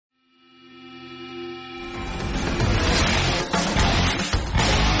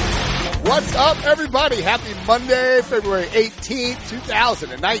What's up, everybody? Happy Monday, February 18th,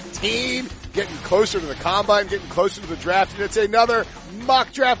 2019. Getting closer to the combine, getting closer to the draft. And it's another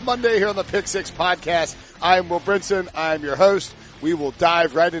Mock Draft Monday here on the Pick Six podcast. I'm Will Brinson. I'm your host. We will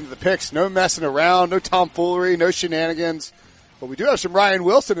dive right into the picks. No messing around, no tomfoolery, no shenanigans. But we do have some Ryan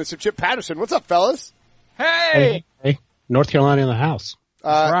Wilson and some Chip Patterson. What's up, fellas? Hey! North Carolina in the house.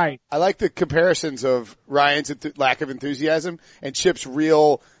 That's right. I like the comparisons of Ryan's lack of enthusiasm and Chip's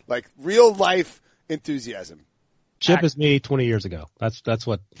real life enthusiasm. Chip is me 20 years ago. That's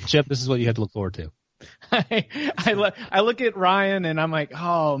what Chip. This is what you had to look forward to. I look at Ryan and I'm like,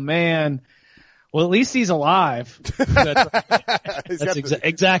 oh man. Well, at least he's alive.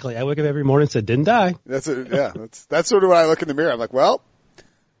 Exactly. I wake up every morning and said, didn't die. That's sort of when I look in the mirror. I'm like, well,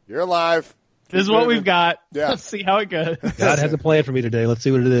 you're alive. This is what we've got. Yeah. Let's see how it goes. God has a plan for me today. Let's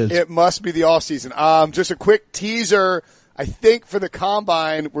see what it is. It must be the off season. Just a quick teaser. I think for the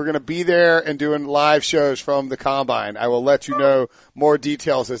combine, we're going to be there and doing live shows from the combine. I will let you know more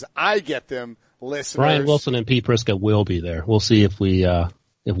details as I get them, listeners. Ryan Wilson and Pete Prisca will be there. We'll see if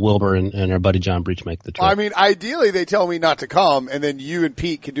Wilbur and our buddy John Breach make the trip. I mean, ideally they tell me not to come, and then you and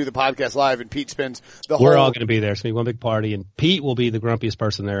Pete can do the podcast live, and Pete spends the whole... We're all going to be there. It's going to be one big party, and Pete will be the grumpiest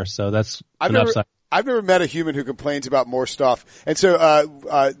person there, so that's an upside. I've never met a human who complains about more stuff. And so,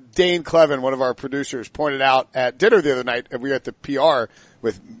 Dane Clevin, one of our producers, pointed out at dinner the other night, and we were at the PR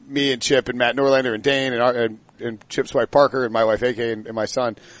with me and Chip and Matt Norlander and Dane and Chip's wife Parker and my wife AK and my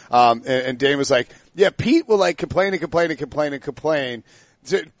son. And Dane was like, yeah, Pete will complain and complain and complain and complain.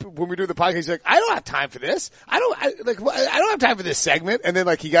 So when we do the podcast, he's like, I don't have time for this. I don't have time for this segment. And then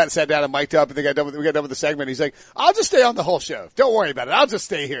he sat down and mic'd up and we got done with the segment. He's like, I'll just stay on the whole show. Don't worry about it. I'll just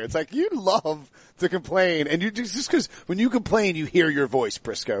stay here. It's like, you love to complain, and you just cause when you complain, you hear your voice,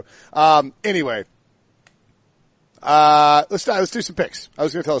 Prisco. Anyway, let's do some picks. I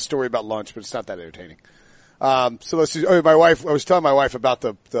was going to tell a story about lunch, but it's not that entertaining. So let's do, I was telling my wife about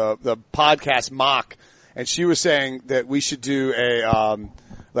the podcast mock. And she was saying that we should do a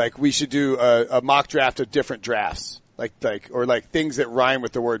mock draft of different drafts, like things that rhyme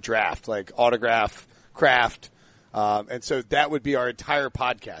with the word draft, like autograph, craft. And so that would be our entire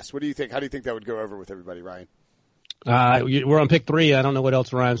podcast. What do you think? How do you think that would go over with everybody, Ryan? We're on pick 3. I don't know what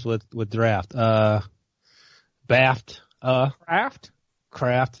else rhymes with draft. Baft.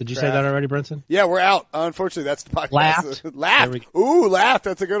 Craft. Did you say that already, Brinson? Yeah, we're out. Unfortunately, that's the podcast. Laughed. Ooh, laughed.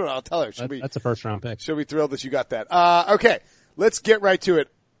 That's a good one. I'll tell her. That's a first round pick. She'll be thrilled that you got that. Okay. Let's get right to it.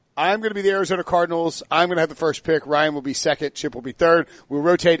 I'm going to be the Arizona Cardinals. I'm going to have the first pick. Ryan will be second. Chip will be third. We'll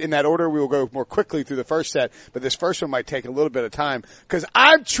rotate in that order. We will go more quickly through the first set, but this first one might take a little bit of time because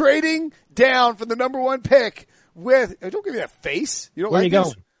I'm trading down from the number 1 pick with, don't give me that face. You don't Where like are you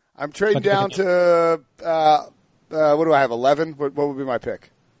this? going? I'm trading down to, what do I have? 11? What would be my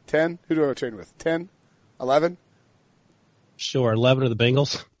pick? 10? Who do I trade with? 10? 11? Sure. 11 of the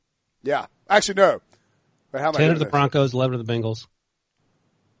Bengals. Yeah. Actually, no. But how am 10 of the Broncos, 11 of the Bengals.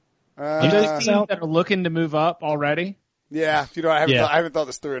 Those teams that are looking to move up already? Yeah. I haven't thought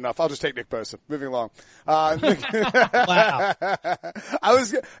this through enough. I'll just take Nick Bosa. Moving along. Wow. I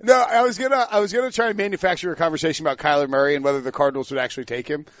was gonna try and manufacture a conversation about Kyler Murray and whether the Cardinals would actually take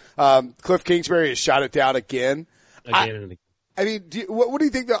him. Cliff Kingsbury has shot it down again. Again. I mean, what do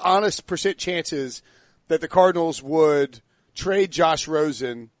you think the honest % chance is that the Cardinals would trade Josh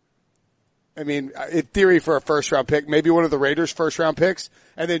Rosen? I mean, in theory for a first round pick, maybe one of the Raiders' first round picks,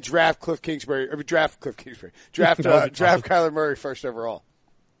 and then draft Kyler Murray first overall.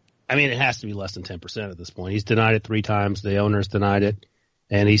 I mean, it has to be less than 10% at this point. He's denied it 3 times. The owner's denied it.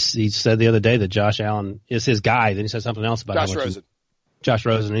 And he said the other day that Josh Allen is his guy. Then he said something else about Josh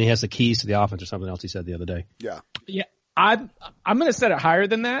Rosen, and he has the keys to the offense or something else he said the other day. Yeah. Yeah. I'm going to set it higher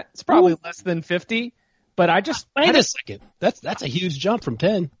than that. It's probably less than 50, but wait a second. That's a huge jump from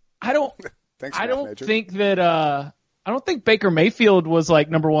 10. I don't think Baker Mayfield was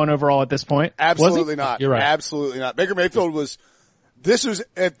number 1 overall at this point. Absolutely not. You're right. Absolutely not. Baker Mayfield was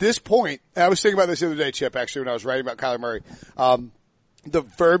at this point, and I was thinking about this the other day, Chip, actually, when I was writing about Kyler Murray. The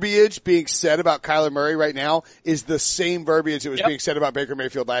verbiage being said about Kyler Murray right now is the same verbiage that was being said about Baker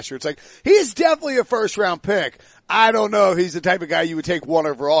Mayfield last year. It's like, he's definitely a first round pick. I don't know if he's the type of guy you would take 1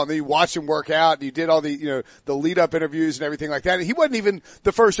 overall. And then you watch him work out and you did all the, the lead up interviews and everything like that. And he wasn't even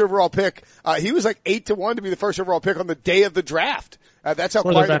the first overall pick. He was 8-1 to be the first overall pick on the day of the draft. That's how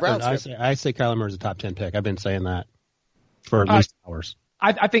quiet the Browns are. I say Kyler Murray's a top 10 pick. I've been saying that for at least hours.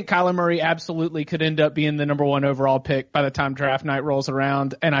 I think Kyler Murray absolutely could end up being the number 1 overall pick by the time draft night rolls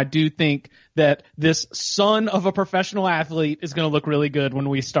around. And I do think that this son of a professional athlete is going to look really good when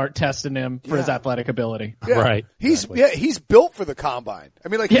we start testing him for his athletic ability. Yeah. Right. He's built for the combine. I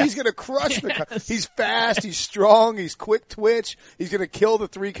mean, he's going to crush he's fast, he's strong, he's quick twitch, he's going to kill the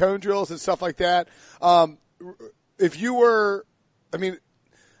 3 cone drills and stuff like that. If you were,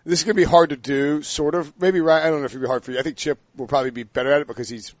 this is going to be hard to do, sort of. Maybe Ryan, I don't know if it'd be hard for you. I think Chip will probably be better at it because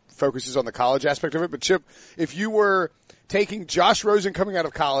he focuses on the college aspect of it. But Chip, if you were taking Josh Rosen coming out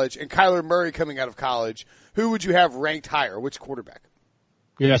of college and Kyler Murray coming out of college, who would you have ranked higher? Which quarterback?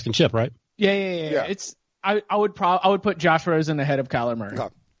 You're asking Chip, right? Yeah. I would put Josh Rosen ahead of Kyler Murray.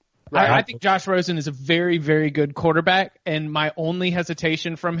 Okay. Right. I think Josh Rosen is a very, very good quarterback, and my only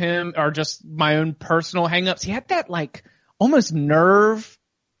hesitation from him are just my own personal hangups. He had that almost nerve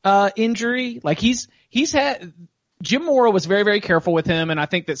injury. He's had Jim Mora was very, very careful with him, and I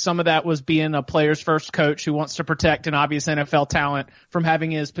think that some of that was being a player's first coach who wants to protect an obvious NFL talent from having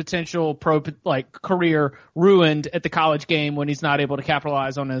his potential pro career ruined at the college game when he's not able to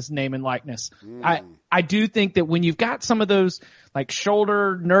capitalize on his name and likeness. I do think that when you've got some of those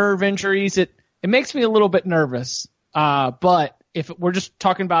shoulder nerve injuries, it makes me a little bit nervous. But if we're just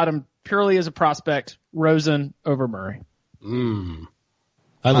talking about him purely as a prospect, Rosen over Murray.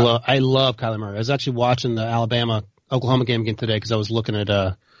 I love Kyler Murray. I was actually watching the Alabama-Oklahoma game again today because I was looking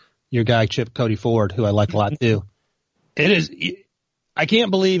at your guy Chip Cody Ford, who I like a lot too. I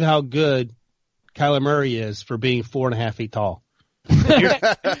can't believe how good Kyler Murray is for being 4.5 feet tall.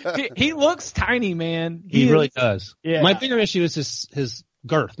 He looks tiny, man. He really does. Yeah. My bigger issue is his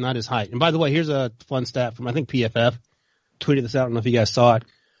girth, not his height. And by the way, here's a fun stat from I think PFF tweeted this out. I don't know if you guys saw it.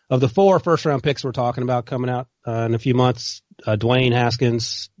 Of the 4 first-round picks we're talking about coming out in a few months, Dwayne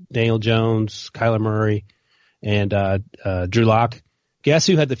Haskins, Daniel Jones, Kyler Murray, and Drew Lock. Guess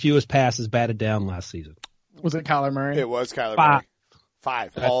who had the fewest passes batted down last season? Was it Kyler Murray? It was Kyler Murray.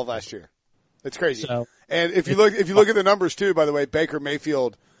 5 all of last year. It's crazy. And if you look at the numbers too, by the way, Baker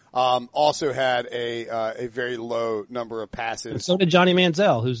Mayfield also had a very low number of passes. And so did Johnny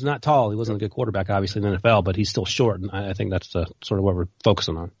Manziel, who's not tall. He wasn't a good quarterback, obviously, in the NFL, but he's still short, and I think that's sort of what we're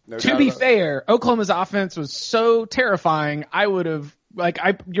focusing on. To be fair, Oklahoma's offense was so terrifying, I would have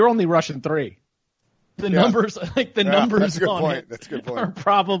you're only rushing 3. The numbers on it That's a good point. are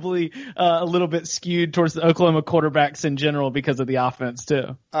probably a little bit skewed towards the Oklahoma quarterbacks in general because of the offense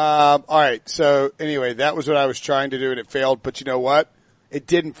too. All right. So anyway, that was what I was trying to do, and it failed. But you know what? It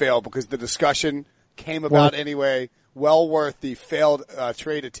didn't fail because the discussion came about anyway. Well worth the failed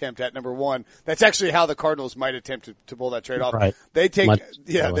trade attempt at number 1. That's actually how the Cardinals might attempt to pull that trade off. Right. They take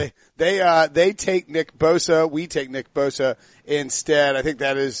they take Nick Bosa. We take Nick Bosa instead. I think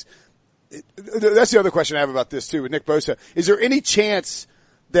that's the other question I have about this too with Nick Bosa. Is there any chance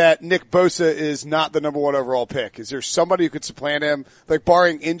that Nick Bosa is not the number 1 overall pick? Is there somebody who could supplant him,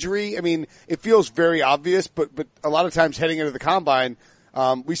 barring injury? I mean, it feels very obvious, but a lot of times heading into the combine,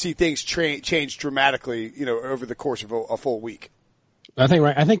 we see things change dramatically, over the course of a full week. I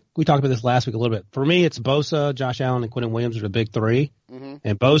think we talked about this last week a little bit. For me, it's Bosa, Josh Allen, and Quinnen Williams are the big 3. Mm-hmm.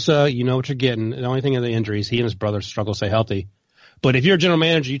 And Bosa, you know what you're getting. The only thing are the injuries. He and his brother struggle to stay healthy. But if you're a general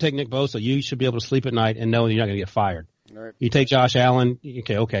manager, you take Nick Bosa, you should be able to sleep at night and know that you're not going to get fired. Right. You take Josh Allen,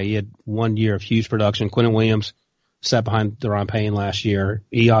 okay, he had 1 year of huge production. Quinnen Williams sat behind Deron Payne last year.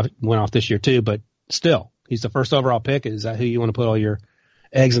 He went off this year too, but still, he's the first overall pick. Is that who you want to put all your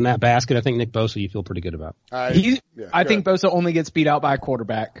eggs in that basket? I think Nick Bosa you feel pretty good about. I think Bosa only gets beat out by a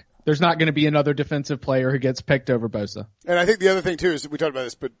quarterback. There's not going to be another defensive player who gets picked over Bosa. And I think the other thing too is we talked about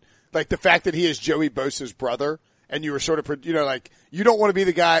this, but the fact that he is Joey Bosa's brother. And you were sort of, you don't want to be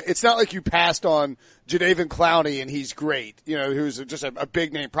the guy. It's not like you passed on Jadeveon Clowney and he's great, who's just a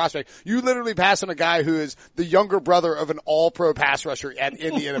big name prospect. You literally pass on a guy who is the younger brother of an all-pro pass rusher in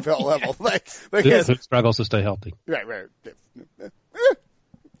the NFL level. Who struggles to stay healthy. Right.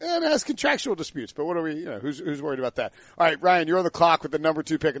 And has contractual disputes, but what are we, who's worried about that? All right, Ryan, you're on the clock with the number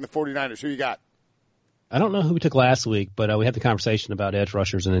 2 pick in the 49ers. Who you got? I don't know who we took last week, but we had the conversation about edge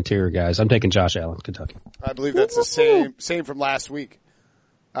rushers and interior guys. I'm taking Josh Allen, Kentucky. I believe that's the same from last week.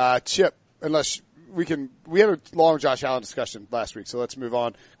 Chip, unless we had a long Josh Allen discussion last week, so let's move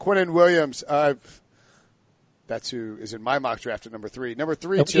on. Quinnen Williams, that's who is in my mock draft at number 3. Number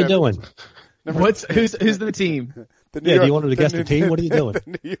 3, what Chip. What are you doing? Who's the team? Do you want to guess the team? What are you doing?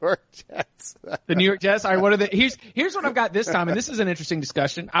 The New York Jets. The New York Jets. All right, what are here's what I've got this time, and this is an interesting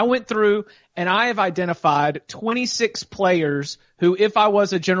discussion. I went through and I have identified 26 players who, if I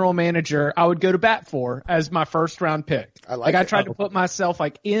was a general manager, I would go to bat for as my first round pick. I tried to put myself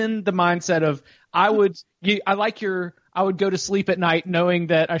in the mindset of I like your I would go to sleep at night knowing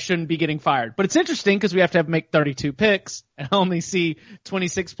that I shouldn't be getting fired. But it's interesting because we have to make 32 picks and only see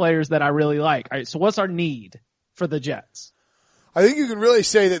 26 players that I really like. All right, so what's our need for the Jets? I think you can really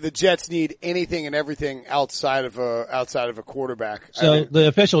say that the Jets need anything and everything outside of a quarterback. So the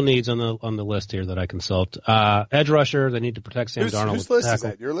official needs on the list here that I consult, edge rusher, they need to protect Sam Darnold. Whose list is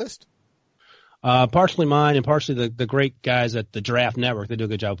that? Your list? Partially mine and partially the great guys at the Draft Network. They do a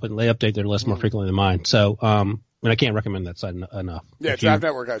good job they update their list more frequently than mine. So, I can't recommend that site enough. Yeah, Draft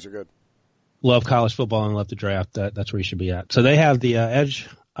Network guys are good. Love college football and love the draft. That's where you should be at. So they have the edge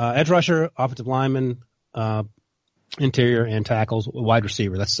rusher, offensive lineman, interior and tackles, wide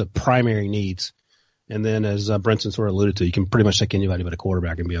receiver. That's the primary needs. And then, as Brinson sort of alluded to, you can pretty much take anybody but a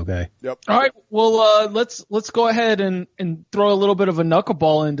quarterback and be okay. Yep. All right. Well, let's go ahead and throw a little bit of a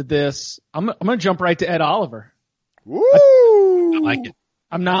knuckleball into this. I'm going to jump right to Ed Oliver. Woo! I like it.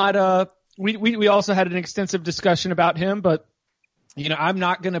 I'm not. We also had an extensive discussion about him, but I'm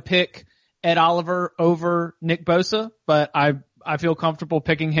not going to pick Ed Oliver over Nick Bosa, but I feel comfortable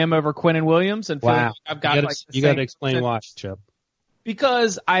picking him over Quinnen Williams, and feel like I've got you got to explain why, Chip.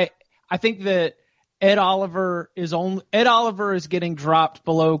 Because I think that Ed Oliver is getting dropped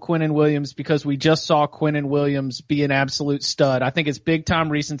below Quinnen Williams because we just saw Quinnen Williams be an absolute stud. I think it's big time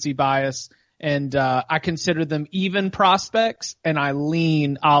recency bias, and I consider them even prospects, and I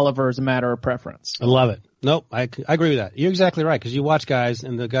lean Oliver as a matter of preference. I love it. Nope, I agree with that. You're exactly right, because you watch guys,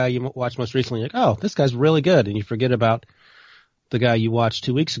 and the guy you watched most recently, you're like, oh, this guy's really good, and you forget about the guy you watched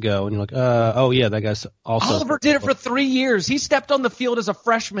 2 weeks ago, and you're like, oh yeah, that guy's also. Oliver did it for 3 years. He stepped on the field as a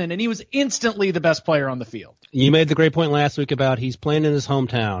freshman, and he was instantly the best player on the field. You made the great point last week about he's playing in his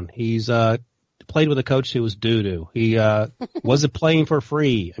hometown. He's played with a coach who was doo-doo. He wasn't playing for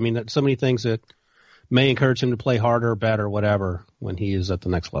free. I mean, that's so many things that may encourage him to play harder, better, whatever, when he is at the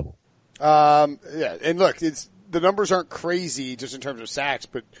next level. Yeah, and look, the numbers aren't crazy just in terms of sacks,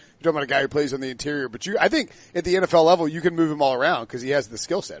 but you're talking about a guy who plays on the interior. But I think at the NFL level, you can move him all around because he has the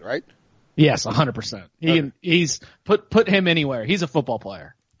skill set, right? Yes, 100%. He's put him anywhere. He's a football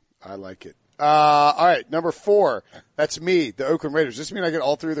player. I like it. All right, number 4. That's me, the Oakland Raiders. Does this mean I get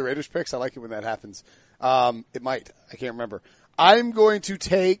all 3 of the Raiders picks? I like it when that happens. It might. I can't remember. I'm going to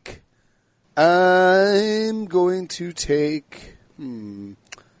take. I'm going to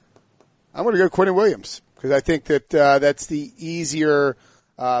go Quinnen Williams because I think that that's the easier.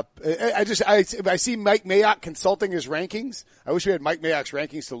 I see Mike Mayock consulting his rankings. I wish we had Mike Mayock's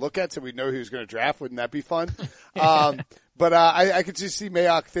rankings to look at so we'd know who he was going to draft. Wouldn't that be fun? But I could just see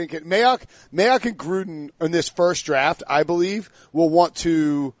Mayock thinking Mayock and Gruden in this first draft, I believe, will want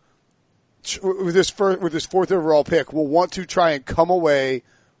to with this 4th overall pick will want to try and come away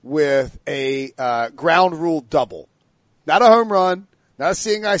with a ground rule double, not a home run. Not a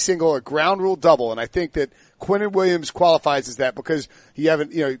seeing eye single, a ground rule double, and I think that Quinnen Williams qualifies as that because he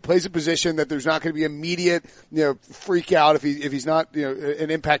plays a position that there's not going to be immediate, freak out if he's not,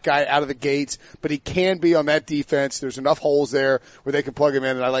 an impact guy out of the gates, but he can be on that defense. There's enough holes there where they can plug him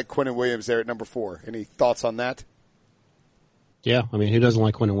in, and I like Quinnen Williams there at number 4. Any thoughts on that? Yeah, I mean, who doesn't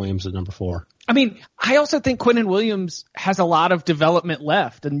like Quinnen Williams at number 4? I mean, I also think Quinnen Williams has a lot of development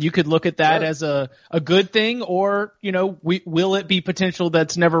left, and you could look at that as a good thing, or, will it be potential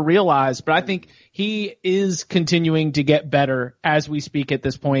that's never realized? But I think he is continuing to get better as we speak at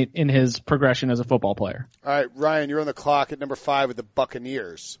this point in his progression as a football player. All right, Ryan, you're on the clock at number 5 with the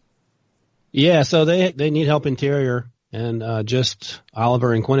Buccaneers. Yeah, so they need help interior, and just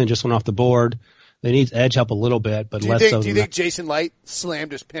Oliver and Quinnen just went off the board. They need edge help a little bit, but less so. Do you think Jason Light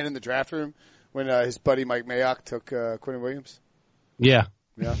slammed his pen in the draft room when his buddy Mike Mayock took Quinnen Williams? Yeah.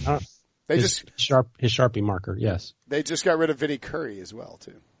 Yeah. His Sharpie marker, yes. They just got rid of Vinny Curry as well,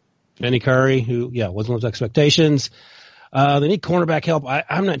 too. Vinny Curry, who, wasn't those expectations. They need cornerback help.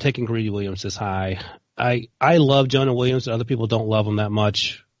 I'm not taking Greedy Williams this high. I love Jonah Williams. Other people don't love him that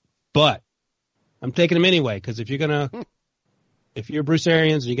much, but I'm taking him anyway because if you're Bruce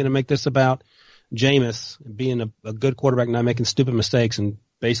Arians and you're going to make this about Jameis being a good quarterback, not making stupid mistakes, and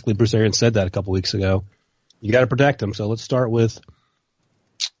basically Bruce Arians said that a couple weeks ago. You got to protect him. So let's start with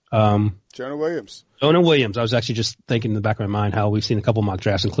Jonah Williams. Jonah Williams. I was actually just thinking in the back of my mind how we've seen a couple mock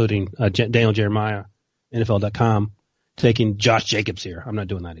drafts, including Daniel Jeremiah, NFL.com, taking Josh Jacobs here. I'm not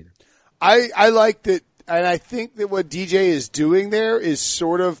doing that either. I like that, and I think that what DJ is doing there is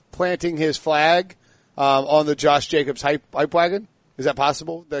sort of planting his flag on the Josh Jacobs hype wagon. Is that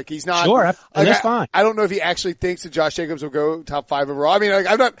possible? Like he's not. Sure, that's fine. I don't know if he actually thinks that Josh Jacobs will go top 5 overall. I mean,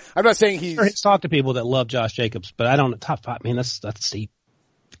 I'm not saying he's. Sure, he's talked to people that love Josh Jacobs, but I don't top 5. Man, that's steep.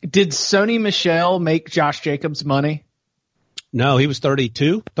 Did Sony Michel make Josh Jacobs money? No, he was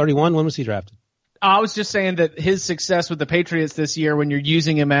 32, 31. When was he drafted? I was just saying that his success with the Patriots this year, when you're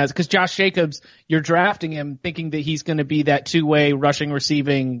using him because Josh Jacobs, you're drafting him thinking that he's going to be that two-way rushing,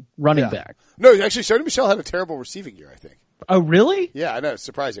 receiving running back. No, actually, Sony Michel had a terrible receiving year, I think. Oh, really? Yeah, I know. It's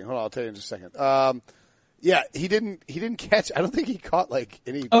surprising. Hold on, I'll tell you in just a second. Yeah, he didn't catch. I don't think he caught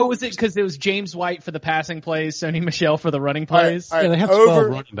any. Oh, was it because it was James White for the passing plays, Sony Michel for the running plays? All right. Yeah, they have 12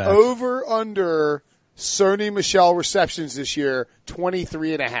 running backs. Over under Sony Michel receptions this year,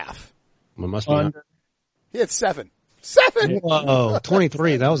 23.5. It must be under. He had 7. 7. Whoa,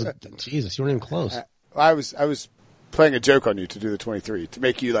 23. That was Jesus. You weren't even close. I was playing a joke on you to do the 23 to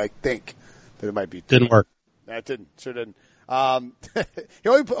make you think that it might be. Didn't work. That didn't. Sure didn't. He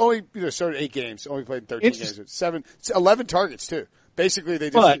only started 8 games. Only played in 13 games. 11 targets too. Basically, they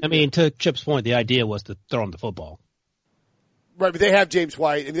just. But I mean, to Chip's point, the idea was to throw him the football. Right, but they have James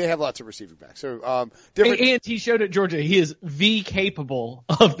White and they have lots of receiving backs. So, different. And he showed at Georgia he is capable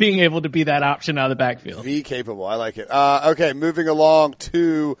of being able to be that option out of the backfield. Capable. I like it. Okay, moving along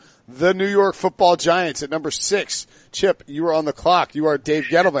to the New York Football Giants at number 6. Chip, you are on the clock. You are Dave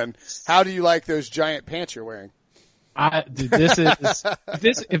Gettleman. How do you like those giant pants you're wearing? If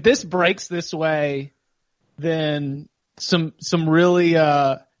this breaks this way, then some really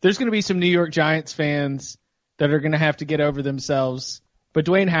there's going to be some New York Giants fans that are going to have to get over themselves. But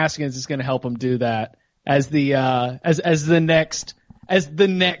Dwayne Haskins is going to help them do that as the next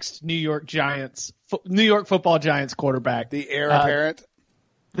New York Football Giants quarterback, the heir apparent.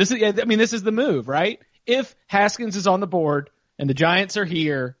 This is the move, right? If Haskins is on the board and the Giants are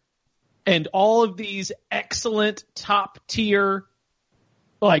here, and all of these excellent top tier,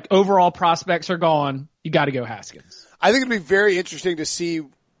 overall prospects are gone, you got to go Haskins. I think it'd be very interesting to see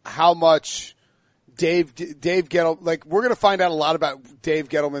how much Dave Gettleman, we're going to find out a lot about Dave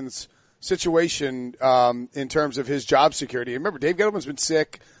Gettleman's situation, in terms of his job security. Remember, Dave Gettleman's been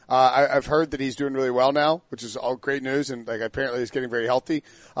sick. I've heard that he's doing really well now, which is all great news. And apparently he's getting very healthy.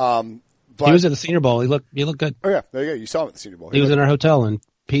 But he was at the Senior Bowl. He looked good. Oh yeah. There you go. You saw him at the Senior Bowl. He was in our hotel and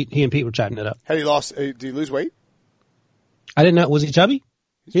he and Pete were chatting it up. Had he lost, did he lose weight? I didn't know. Was he chubby?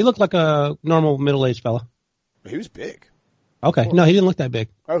 He looked like a normal middle-aged fella. He was big. Okay. No, he didn't look that big.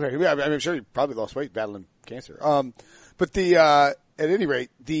 Okay. Yeah, I'm sure he probably lost weight battling cancer. But at any rate,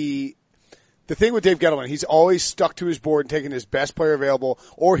 the thing with Dave Gettleman, he's always stuck to his board and taking his best player available,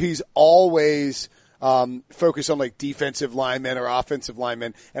 or he's always focused on defensive linemen or offensive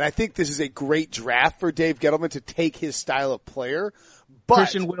linemen. And I think this is a great draft for Dave Gettleman to take his style of player. But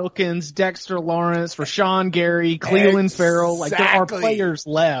Christian Wilkins, Dexter Lawrence, Rashawn Gary, Cleveland Farrell, there are players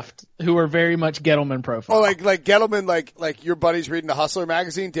left who are very much Gettleman profile. Oh, like Gettleman, like your buddy's reading the Hustler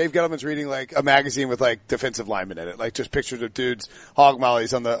magazine. Dave Gettleman's reading a magazine with defensive linemen in it, just pictures of dudes hog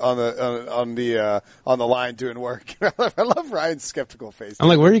mollies on the line doing work. I love Ryan's skeptical face. I'm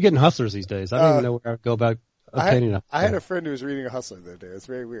where are you getting Hustlers these days? I don't even know where I would go about. I had a friend who was reading a Hustler the other day. It's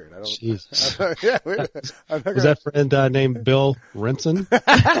very weird. Jesus. Yeah, was that friend named Bill Renson?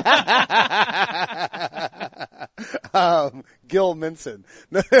 Gil Minson.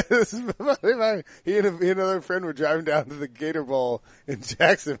 He and another friend were driving down to the Gator Bowl in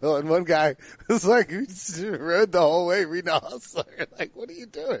Jacksonville, and one guy was he rode the whole way reading a Hustler. What are you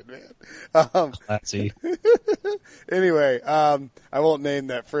doing, man? Classy. Anyway, I won't name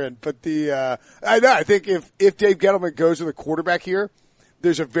that friend, but I think if Dave Gettleman goes with a quarterback here,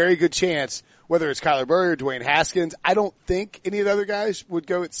 there's a very good chance, whether it's Kyler Murray or Dwayne Haskins. I don't think any of the other guys would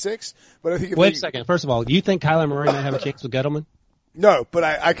go at 6, but I think wait a second. First of all, do you think Kyler Murray might have a chance with Gettleman? No, but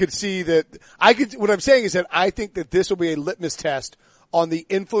I could see that. What I'm saying is that I think that this will be a litmus test on the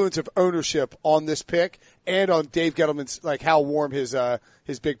influence of ownership on this pick and on Dave Gettleman's, how warm his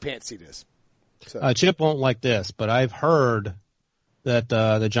big pants seat is. So. Chip won't like this, but I've heard that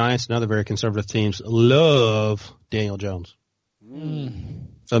the Giants and other very conservative teams love Daniel Jones. Mm.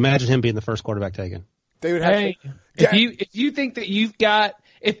 So imagine him being the first quarterback taken. They would have if you think that you've got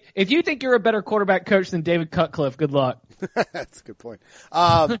if you think you're a better quarterback coach than David Cutcliffe, good luck. That's a good point.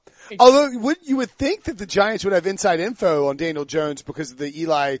 Although you would think that the Giants would have inside info on Daniel Jones because of the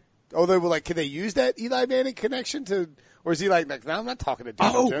Eli. Although, can they use that Eli Manning connection to? Or is he no, I'm not talking to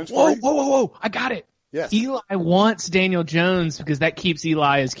Daniel Jones. Whoa! I got it. Yes. Eli wants Daniel Jones because that keeps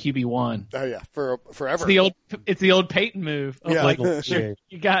Eli as QB1. Oh yeah, forever. It's the old Peyton move. You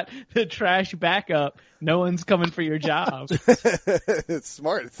got the trash backup. No one's coming for your job. It's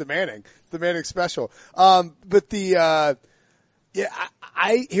smart. It's the Manning. It's the Manning special. But here's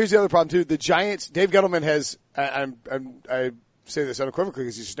the other problem too. The Giants, Dave Gettleman has, I say this unequivocally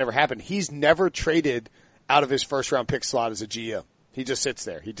because it's just never happened. He's never traded out of his first round pick slot as a GM. He just sits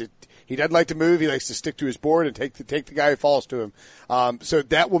there. He doesn't like to move. He likes to stick to his board and take the guy who falls to him. So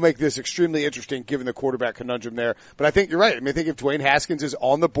that will make this extremely interesting given the quarterback conundrum there. But I think you're right. I mean, I think if Dwayne Haskins is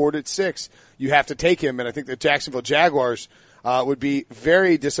on the board at 6, you have to take him. And I think the Jacksonville Jaguars would be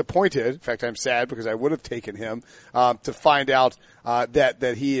very disappointed. In fact, I'm sad because I would have taken him to find out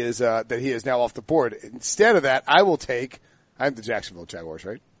that he is now off the board. Instead of that, I'm the Jacksonville Jaguars,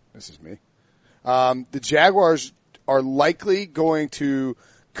 right? This is me. The Jaguars are likely going to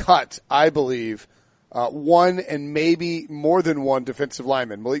cut, I believe, one and maybe more than one defensive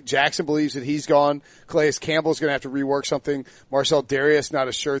lineman. Malik Jackson believes that he's gone. Calais Campbell's going to have to rework something. Marcel Darius, not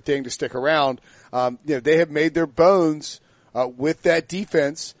a sure thing to stick around. They have made their bones with that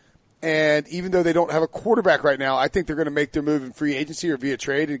defense. And even though they don't have a quarterback right now, I think they're going to make their move in free agency or via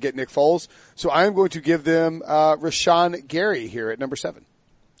trade and get Nick Foles. So I am going to give them Rashawn Gary here at number 7.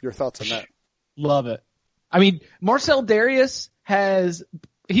 Your thoughts on that? Love it. I mean, Marcel Darius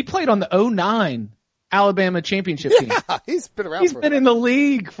he played on the 2009 Alabama championship team. Yeah, he's been around. He's been in the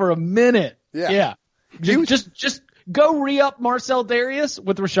league for a minute. Yeah. Just go re-up Marcel Darius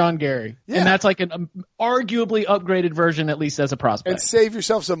with Rashawn Gary. Yeah. And that's like an arguably upgraded version, at least as a prospect. And save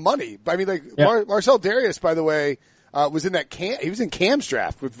yourself some money. I mean, Marcel Darius, by the way, was in he was in Cam's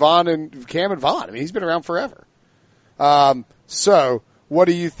draft with Cam and Vaughn. I mean, he's been around forever. So what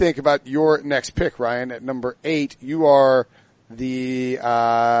do you think about your next pick, Ryan? At number 8, you are the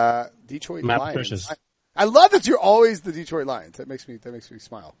Detroit Lions. I love that you're always the Detroit Lions. That makes me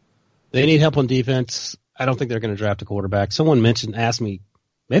smile. They need help on defense. I don't think they're going to draft a quarterback. Someone asked me,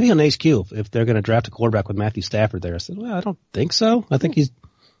 maybe on HQ, if they're going to draft a quarterback with Matthew Stafford there. I said, well, I don't think so. I think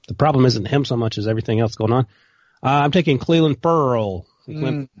the problem isn't him so much as everything else going on. I'm taking Clelin Ferrell.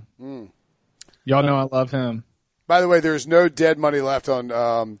 Y'all know I love him. By the way, there's no dead money left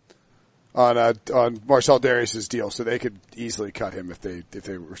on Marcel Darius's deal, so they could easily cut him if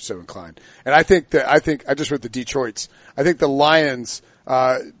they were so inclined. And I think I just read the Detroits. I think the Lions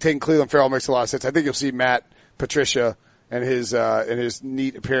taking Clelin Ferrell makes a lot of sense. I think you'll see Matt Patricia and his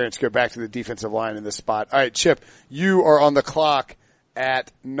neat appearance go back to the defensive line in this spot. All right, Chip, you are on the clock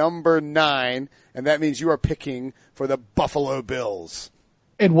at number 9, and that means you are picking for the Buffalo Bills.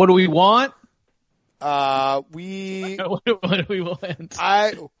 And what do we want? What do we want?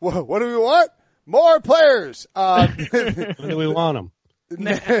 What do we want? More players. When do we want them?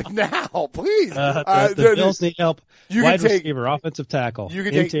 Now, please. The Bills need help. Wide receiver, offensive tackle,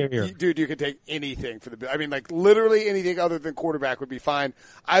 interior. You can take anything for the Bills. I mean, like literally anything other than quarterback would be fine.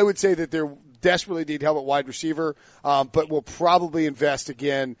 I would say that they desperately need help at wide receiver, but will probably invest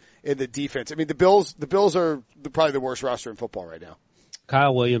again in the defense. I mean, the Bills are probably the worst roster in football right now.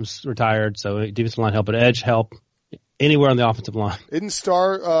 Kyle Williams retired, so defensive line help, but edge help anywhere on the offensive line. Isn't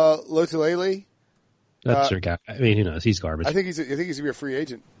Star Lotulelei? That's their guy. I mean, who knows? He's garbage. I think he's gonna be a free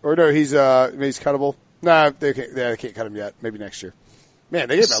agent. Or no, he's cuttable. Nah, they can't cut him yet. Maybe next year. Man,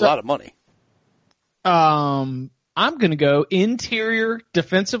 they gave him a lot of money. I'm gonna go interior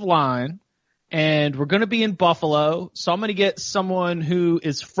defensive line, and we're gonna be in Buffalo. So I'm gonna get someone who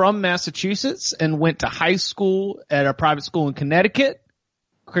is from Massachusetts and went to high school at a private school in Connecticut.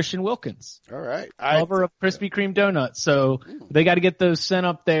 Christian Wilkins. All right. Lover of Krispy Kreme donuts. So they got to get those sent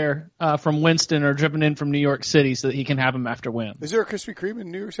up there from Winston or driven in from New York City so that he can have them after win. Is there a Krispy Kreme in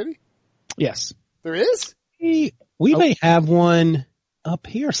New York City? Yes. There is? We may have one up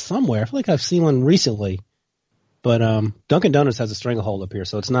here somewhere. I feel like I've seen one recently. But Dunkin' Donuts has a stranglehold up here,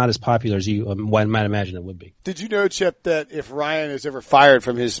 so it's not as popular as you might imagine it would be. Did you know, Chip, that if Ryan is ever fired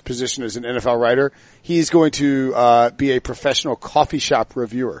from his position as an NFL writer, he's going to be a professional coffee shop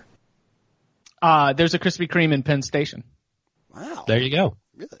reviewer? There's a Krispy Kreme in Penn Station. Wow. There you go.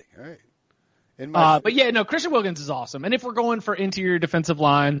 Really? All right. But yeah, no, Christian Wilkins is awesome. And if we're going for interior defensive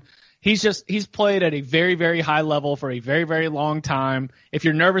line, he's played at a very, very high level for a very, very long time. If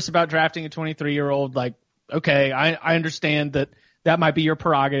you're nervous about drafting a 23-year-old, like, okay, I understand that might be your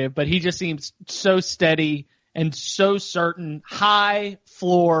prerogative, but he just seems so steady and so certain, high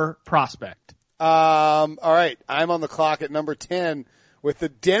floor prospect. All right. I'm on the clock at number 10 with the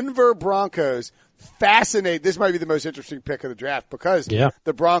Denver Broncos. Fascinating. This might be the most interesting pick of the draft because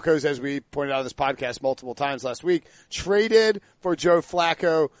the Broncos, as we pointed out on this podcast multiple times last week, traded for Joe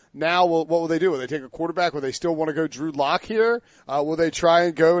Flacco. Now, what will they do? Will they take a quarterback? Will they still want to go Drew Lock here? Will they try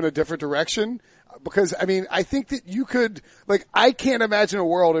and go in a different direction? Because, I mean, I think that you could, I can't imagine a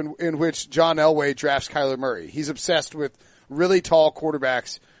world in which John Elway drafts Kyler Murray. He's obsessed with really tall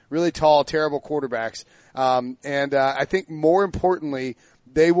quarterbacks, really tall, terrible quarterbacks. I think more importantly,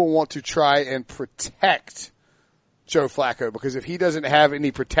 they will want to try and protect Joe Flacco, because if he doesn't have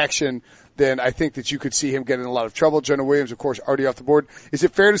any protection, then I think that you could see him get in a lot of trouble. Jonah Williams, of course, already off the board. Is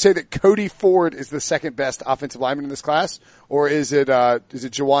it fair to say that Cody Ford is the second best offensive lineman in this class, or is it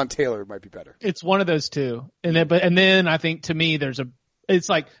Jawan Taylor might be better? It's one of those two. And then I think to me it's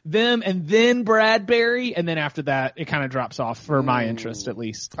like them and then Bradbury, and then after that it kind of drops off for my interest at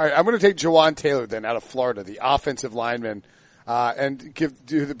least. All right, I'm going to take Jawan Taylor then out of Florida, the offensive lineman. And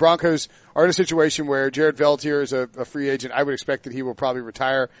the Broncos are in a situation where Jared Veltier is a free agent. I would expect that he will probably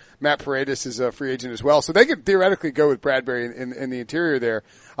retire. Matt Paredes is a free agent as well. So they could theoretically go with Bradbury in the interior there.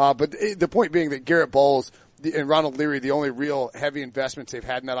 But the point being that Garrett Bowles and Ronald Leary, the only real heavy investments they've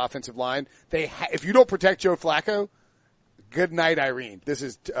had in that offensive line, if you don't protect Joe Flacco, good night, Irene. This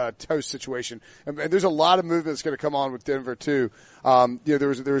is a toast situation. And there's a lot of movement that's going to come on with Denver too. There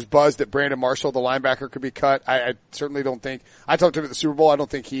was buzz that Brandon Marshall, the linebacker, could be cut. I certainly don't think, I talked to him at the Super Bowl. I don't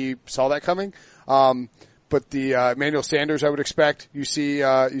think he saw that coming. But the, Emmanuel Sanders, I would expect you see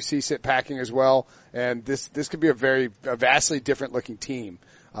sit packing as well. And this could be a vastly different looking team.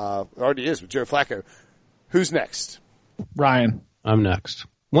 It already is with Joe Flacco. Who's next? Ryan. I'm next.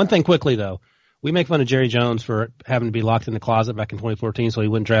 One thing quickly though. We make fun of Jerry Jones for having to be locked in the closet back in 2014 so he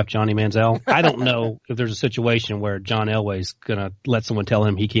wouldn't draft Johnny Manziel. I don't know if there's a situation where John Elway's going to let someone tell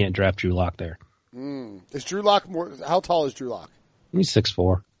him he can't draft Drew Lock there. Is Drew Lock how tall is Drew Lock? He's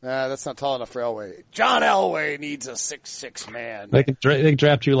 6'4". That's not tall enough for Elway. John Elway needs a 6'6" man. They could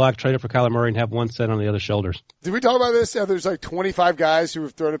draft Drew Lock, trade it for Kyler Murray, and have one set on the other shoulders. Did we talk about this? Yeah, there's like 25 guys who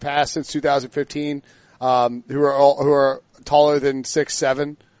have thrown a pass since 2015 who are taller than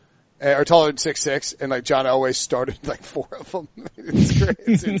 6'7". Or taller than 6'6", and like John Elway started like 4 of them. It's great.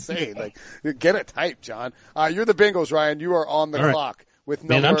 It's insane. Like, get it tight, John. You're the Bengals, Ryan. You are on the clock with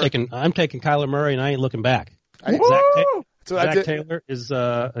no. Man, I'm taking Kyler Murray, and I ain't looking back. Zach Taylor is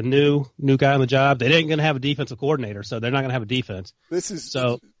a new guy on the job. They ain't going to have a defensive coordinator, so they're not going to have a defense.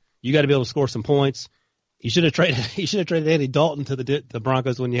 So you got to be able to score some points. You should have traded Andy Dalton to the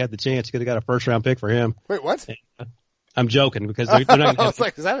Broncos when you had the chance. You could have got a first-round pick for him. Wait, what? I'm joking because they're not. I was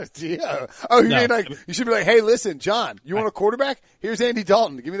like, is that a deal? Oh, mean like you should be like, hey, listen, John, you want a quarterback? Here's Andy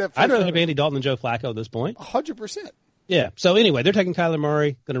Dalton. Give me that. I'd rather have Andy Dalton than Joe Flacco at this point. 100%. Yeah. So anyway, they're taking Kyler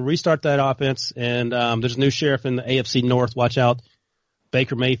Murray, going to restart that offense, and there's a new sheriff in the AFC North. Watch out,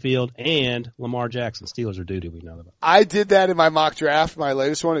 Baker Mayfield and Lamar Jackson. Steelers are due. We know that. I did that in my mock draft, my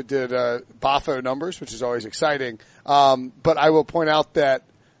latest one. It did Bafo numbers, which is always exciting. But I will point out that.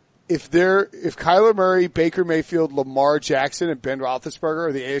 If Kyler Murray, Baker Mayfield, Lamar Jackson, and Ben Roethlisberger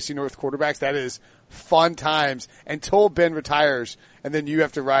are the AFC North quarterbacks, that is fun times until Ben retires, and then you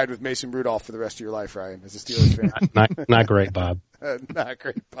have to ride with Mason Rudolph for the rest of your life, Ryan, as a Steelers fan. Not great, Bob. Not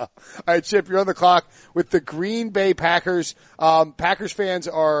great, Bob. All right, Chip, you're on the clock with the Green Bay Packers. Packers fans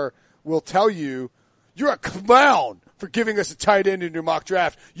will tell you, you're a clown for giving us a tight end in your mock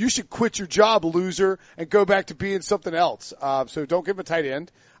draft. You should quit your job, loser, and go back to being something else. So don't give him a tight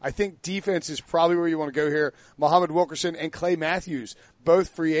end. I think defense is probably where you want to go here. Muhammad Wilkerson and Clay Matthews, both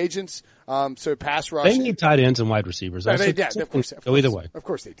free agents. So pass rush. They need tight ends and wide receivers. Of course. Go either way. Of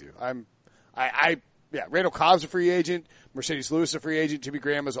course they do. Randall Cobb's a free agent. Mercedes Lewis is a free agent. Jimmy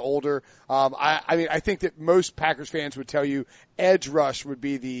Graham is older. I think that most Packers fans would tell you edge rush would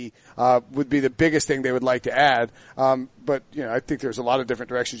be the biggest thing they would like to add. But I think there's a lot of different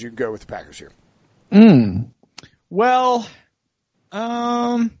directions you can go with the Packers here. Well,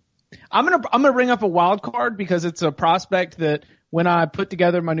 I'm gonna bring up a wild card because it's a prospect that when I put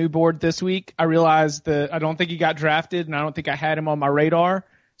together my new board this week, I realized that I don't think he got drafted and I don't think I had him on my radar.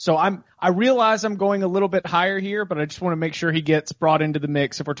 So I realize I'm going a little bit higher here, but I just want to make sure he gets brought into the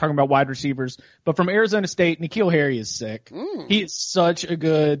mix if we're talking about wide receivers. But from Arizona State, N'Keal Harry is sick. He is such a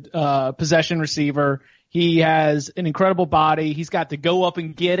good possession receiver. He has an incredible body. He's got the go up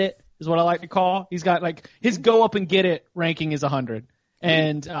and get it is what I like to call. He's got his go up and get it ranking is 100.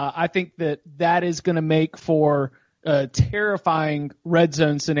 And I think that is going to make for terrifying red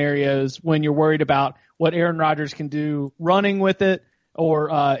zone scenarios when you're worried about what Aaron Rodgers can do running with it or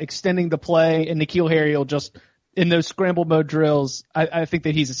extending the play. And N'Keal Harry will just, in those scramble mode drills, I think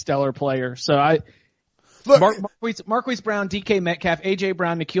that he's a stellar player. So Marquise Brown, DK Metcalf, AJ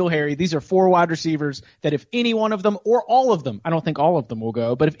Brown, N'Keal Harry, these are 4 wide receivers that if any one of them or all of them, I don't think all of them will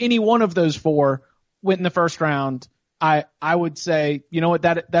go, but if any one of those 4 went in the first round, I would say, you know what,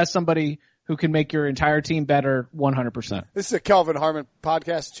 that's somebody who can make your entire team better 100%. This is a Kelvin Harmon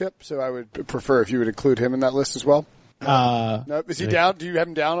podcast, Chip, so I would prefer if you would include him in that list as well. No, is he down? Do you have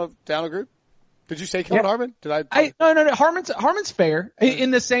him down a group? Did you say Kelvin Harmon? Did I? No. Harmon's fair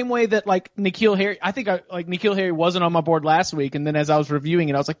in the same way that N'Keal Harry. I think N'Keal Harry wasn't on my board last week, and then as I was reviewing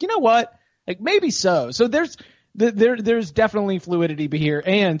it, I was like, you know what? Maybe so. So there's definitely fluidity here.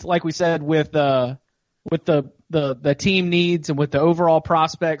 And like we said, with the team needs and with the overall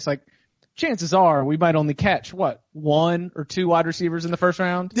prospects, like chances are we might only catch one or two wide receivers in the first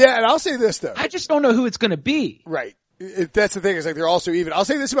round. Yeah. And I'll say this though. I just don't know who it's going to be. Right. That's the thing, is like they're also even. I'll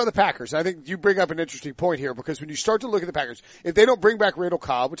say this about the Packers. I think you bring up an interesting point here, because when you start to look at the Packers, if they don't bring back Randall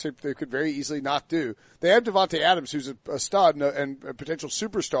Cobb, which they could very easily not do, they have Devontae Adams, who's a stud and a potential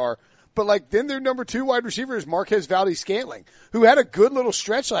superstar. But like, then their number 2 wide receiver is Marquez Valdes-Scantling, who had a good little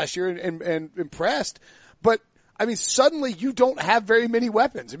stretch last year and impressed. But I mean, suddenly you don't have very many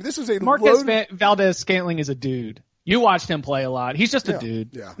weapons. I mean, this was a Marquez Valdes-Scantling is a dude. You watched him play a lot. He's just a dude.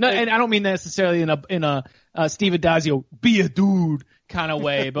 Yeah. No, and I don't mean necessarily in a Steve Adazio be a dude kind of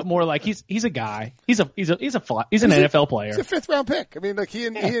way, but more like he's a guy. He's an NFL player. He's a 5th round pick. I mean, like he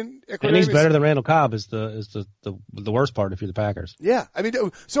and and he's better than Randall Cobb is the worst part if you're the Packers. Yeah. I mean,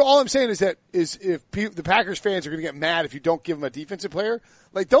 so all I'm saying is that if the Packers fans are going to get mad if you don't give them a defensive player,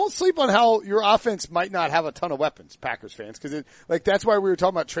 like, don't sleep on how your offense might not have a ton of weapons, Packers fans, because that's why we were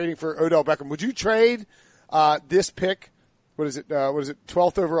talking about trading for Odell Beckham. Would you trade this pick, what is it,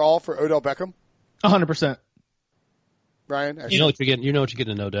 12th overall for Odell Beckham? 100%. Brian? You know what you're getting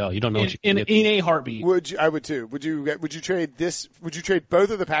in Odell. You don't know what you're getting. In a heartbeat. I would too. Would you trade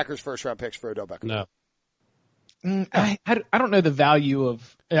both of the Packers first round picks for Odell Beckham? No. I don't know the value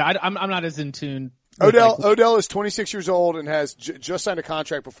of, I'm not as in tune. Odell is 26 years old and has just signed a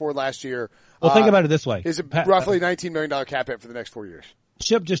contract before last year. Well, think about it this way. Is roughly $19 million cap hit for the next 4 years.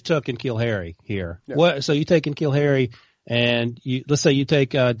 Chip just took N'Keal Harry here. Yeah. So you take N'Keal Harry, and let's say you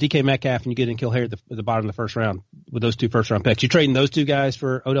take DK Metcalf and you get N'Keal Harry at the bottom of the first round with those 2 first round picks. You trading those 2 guys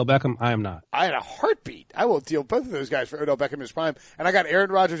for Odell Beckham? I am not. I had a heartbeat. I will deal both of those guys for Odell Beckham in his prime. And I got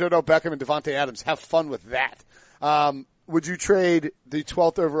Aaron Rodgers, Odell Beckham, and Devontae Adams. Have fun with that. Would you trade the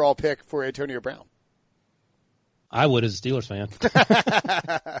 12th overall pick for Antonio Brown? I would, as a Steelers fan.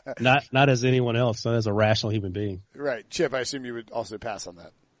 Not as anyone else, not as a rational human being. Right. Chip, I assume you would also pass on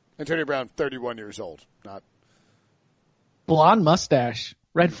that. Antonio Brown, 31 years old. Not blonde mustache.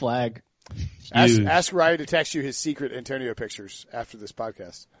 Red flag. Ask Ryan to text you his secret Antonio pictures after this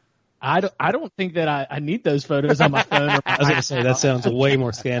podcast. I don't think that I need those photos on my phone. I was going to say, that sounds way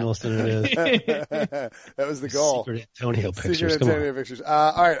more scandalous than it is. That was the goal. Secret Antonio pictures. Secret Antonio pictures.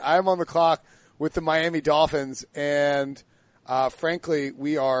 All right. I'm on the clock with the Miami Dolphins, and frankly,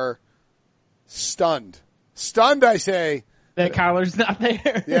 we are stunned. Stunned, I say. That Kyler's not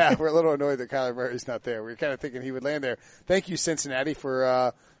there. Yeah, we're a little annoyed that Kyler Murray's not there. We were kind of thinking he would land there. Thank you, Cincinnati,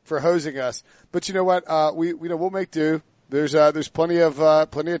 for hosing us. But you know what? We'll make do. There's plenty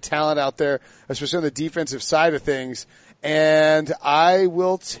of talent out there, especially on the defensive side of things. And I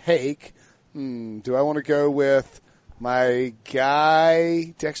will take. Do I want to go with my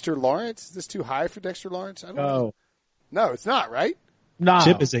guy, Dexter Lawrence? Is this too high for Dexter Lawrence? I don't know. No, it's not, right? No.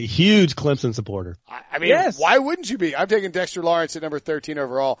 Chip is a huge Clemson supporter. I mean, yes. Why wouldn't you be? I'm taking Dexter Lawrence at number 13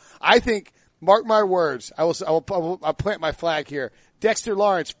 overall. I think, mark my words, I'll plant my flag here. Dexter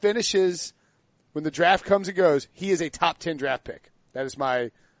Lawrence finishes, when the draft comes and goes, he is a top 10 draft pick. That is my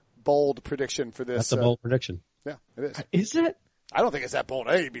bold prediction for this. That's a bold prediction. Yeah, it is. Is it? I don't think it's that bold.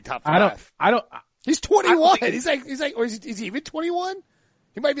 I think he'd be top 5. I don't. He's 21. He's like, or is he even 21?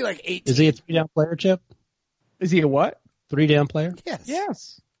 He might be like 18. Is he a 3-down player, Chip? Is he a what? 3-down player?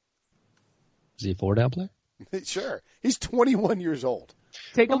 Yes. Is he a 4-down player? Sure. He's 21 years old.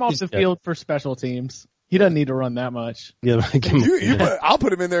 Take him off the field for special teams. He doesn't need to run that much. Yeah, I'll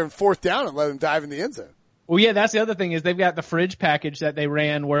put him in there in 4th down and let him dive in the end zone. Well, yeah, that's the other thing is they've got the fridge package that they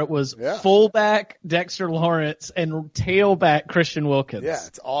ran where it was fullback Dexter Lawrence and tailback Christian Wilkins. Yeah,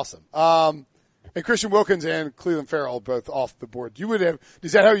 it's awesome. And Christian Wilkins and Cleveland Farrell both off the board.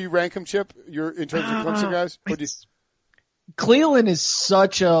 Is that how you rank them, Chip? In terms of Clemson guys? Cleveland is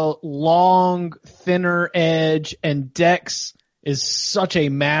such a long, thinner edge, and Dex is such a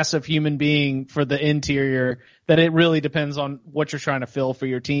massive human being for the interior that it really depends on what you're trying to fill for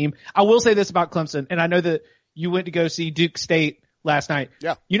your team. I will say this about Clemson, and I know that you went to go see Duke State last night.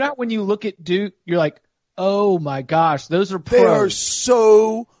 Yeah. You know, when you look at Duke, you're like, oh my gosh, those are pros. They are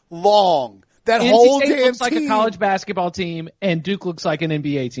so long. That NC whole State damn looks team. like a college basketball team, and Duke looks like an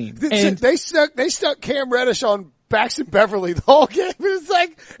NBA team. They stuck Cam Reddish on Braxton Beverly the whole game. It's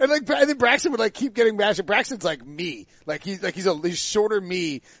like, and then Braxton would keep getting matched. And Braxton's like me. He's shorter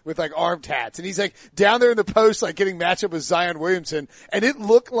me with arm tats. And he's down there in the post, getting matched up with Zion Williamson. And it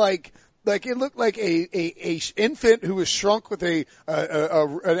looked like a infant who was shrunk with an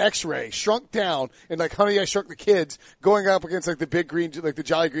X-ray, shrunk down, and Honey, I Shrunk the Kids, going up against the big green, the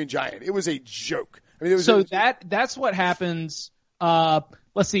Jolly Green Giant. It was a joke. I mean, that's what happens.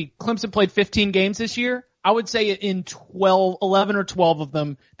 Let's see, Clemson played 15 games this year. I would say in 11 or 12 of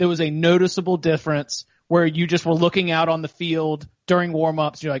them, there was a noticeable difference where you just were looking out on the field during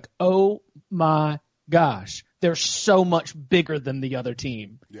warm-ups. You're like, oh my gosh, they're so much bigger than the other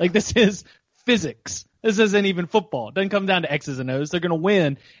team. Yeah. Like, this is physics. This isn't even football. It doesn't come down to X's and O's. They're going to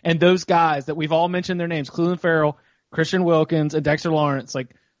win. And those guys that we've all mentioned their names, Clelin Ferrell, Christian Wilkins, and Dexter Lawrence,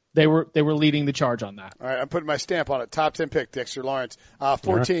 like, they were leading the charge on that. All right, I'm putting my stamp on it. Top 10 pick, Dexter Lawrence.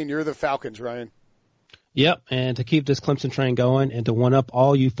 14, right. You're the Falcons, Ryan. Yep, and to keep this Clemson train going and to one-up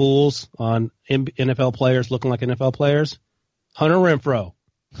all you fools on NFL players looking like NFL players, Hunter Renfrow.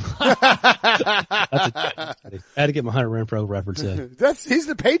 I had to get my Hunter Renfrow reference in. He's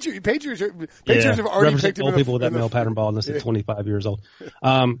the Patriot. Patriots have already picked him. Old people with that male pattern baldness at 25 years old.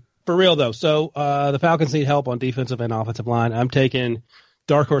 For real though, so the Falcons need help on defensive and offensive line. I'm taking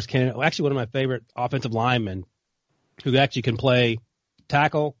dark horse candidate. Actually, one of my favorite offensive linemen who actually can play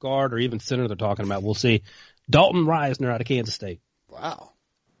tackle, guard, or even center. They're talking about. We'll see. Dalton Reisner out of Kansas State. Wow,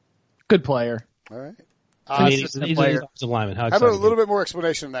 good player. All right. He's an offensive lineman. How about a little bit more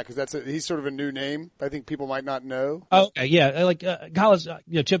explanation on that? Because he's sort of a new name. I think people might not know. Oh, okay, yeah. Like college,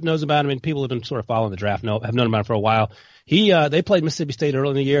 Chip knows about him, and people have been sort of following the draft. Have known about him for a while. They played Mississippi State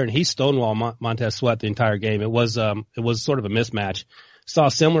early in the year, and he stonewalled Montez Sweat the entire game. It was sort of a mismatch. Saw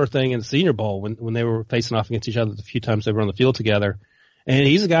a similar thing in the Senior Bowl when they were facing off against each other the few times they were on the field together. And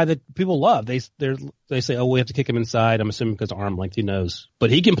he's a guy that people love. They say, oh, we have to kick him inside. I'm assuming because of arm length, he knows. But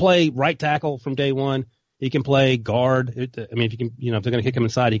he can play right tackle from day one. He can play guard. I mean, if they're going to kick him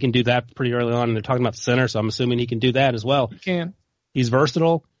inside, he can do that pretty early on. And they're talking about center, so I'm assuming he can do that as well. He can. He's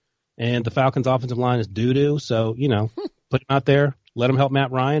versatile, and the Falcons' offensive line is doo-doo. So, put him out there, let him help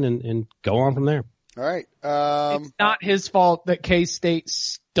Matt Ryan, and go on from there. All right. It's not his fault that K-State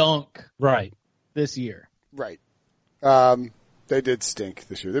stunk this year. Right. They did stink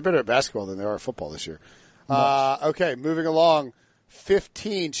this year. They're better at basketball than they are at football this year. Okay, moving along.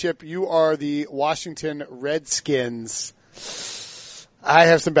 15, Chip, you are the Washington Redskins. I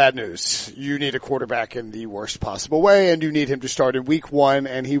have some bad news. You need a quarterback in the worst possible way, and you need him to start in week 1,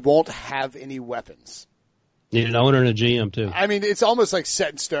 and he won't have any weapons. Need an owner and a GM, too. I mean, it's almost like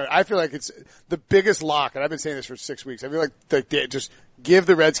set in stone. I feel like it's the biggest lock, and I've been saying this for 6 weeks. I feel like they just give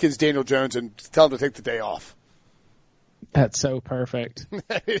the Redskins Daniel Jones and tell them to take the day off. That's so perfect.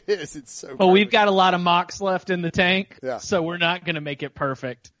 It is. It's so perfect. Well, we've got a lot of mocks left in the tank, yeah. So we're not going to make it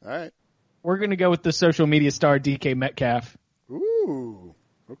perfect. All right. We're going to go with the social media star DK Metcalf. Ooh,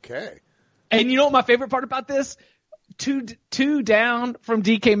 okay. And you know what my favorite part about this? Two down from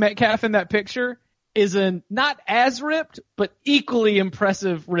DK Metcalf in that picture is a not as ripped, but equally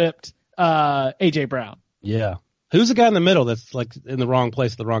impressive ripped A.J. Brown. Yeah. Who's the guy in the middle that's like in the wrong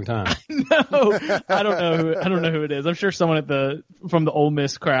place at the wrong time? No, I don't know who it is. I'm sure someone from the Ole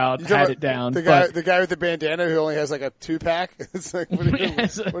Miss crowd had it down. The guy with the bandana who only has like a 2-pack. It's like, what are you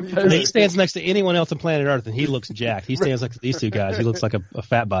doing? He stands next to anyone else on planet Earth, and he looks jacked. He stands next to these two guys. He looks like a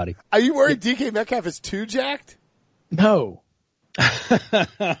fat body. Are you worried DK Metcalf is too jacked? No. Not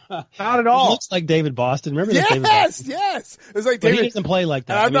at all. He looks like David Boston. Remember that? David Boston? Yes. It's like David. But he doesn't play like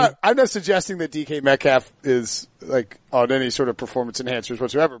that. I'm not suggesting that DK Metcalf is like on any sort of performance enhancers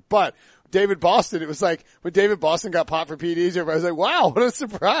whatsoever, but David Boston, it was like when David Boston got popped for PEDs, everybody was like, wow, what a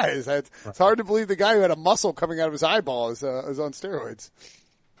surprise. It's hard to believe the guy who had a muscle coming out of his eyeball is on steroids.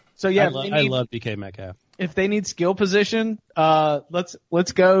 So yeah, I love DK Metcalf. If they need skill position, let's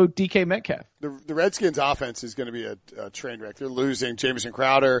go DK Metcalf. The Redskins offense is going to be a train wreck. They're losing Jamison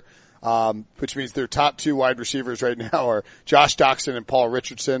Crowder, which means their top 2 wide receivers right now are Josh Doctson and Paul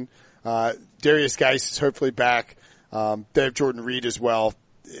Richardson. Darius Geis is hopefully back. They have Jordan Reed as well.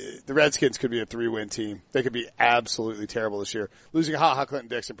 The Redskins could be a 3-win team. They could be absolutely terrible this year. Losing Clinton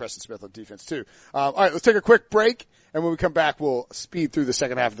Dix and Preston Smith on defense too. All right, let's take a quick break, and when we come back, we'll speed through the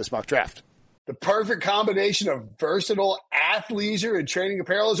second half of this mock draft. The perfect combination of versatile athleisure and training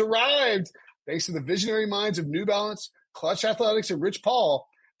apparel has arrived. Thanks to the visionary minds of New Balance, Clutch Athletics, and Rich Paul,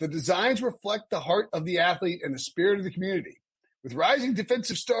 the designs reflect the heart of the athlete and the spirit of the community. With rising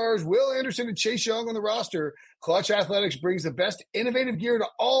defensive stars Will Anderson and Chase Young on the roster, Clutch Athletics brings the best innovative gear to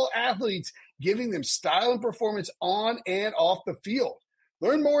all athletes, giving them style and performance on and off the field.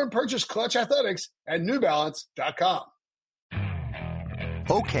 Learn more and purchase Clutch Athletics at newbalance.com.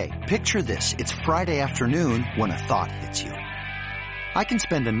 Okay, picture this. It's Friday afternoon when a thought hits you. I can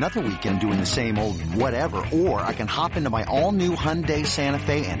spend another weekend doing the same old whatever, or I can hop into my all-new Hyundai Santa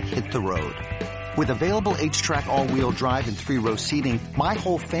Fe and hit the road. With available H-Track all-wheel drive and 3-row seating, my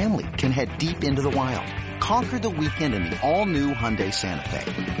whole family can head deep into the wild. Conquer the weekend in the all-new Hyundai Santa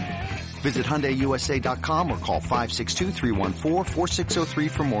Fe. Visit HyundaiUSA.com or call 562-314-4603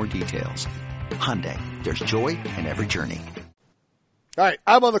 for more details. Hyundai, there's joy in every journey. All right,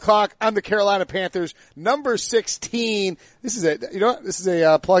 I'm on the clock. I'm the Carolina Panthers, number 16. This is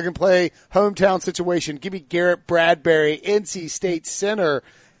a plug and play hometown situation. Give me Garrett Bradbury, NC State center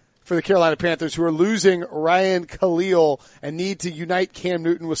for the Carolina Panthers, who are losing Ryan Khalil and need to unite Cam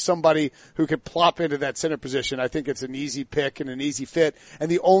Newton with somebody who can plop into that center position. I think it's an easy pick and an easy fit.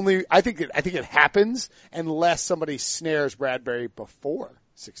 And I think it happens unless somebody snares Bradbury before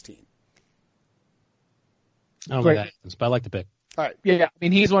 16. I don't think that happens, but I like the pick. All right. Yeah, I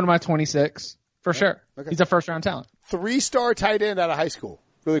mean, he's one of my 26 for sure. Okay. He's a first-round talent. 3-star tight end out of high school.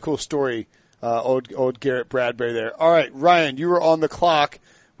 Really cool story. Old Garrett Bradbury there. All right, Ryan, you were on the clock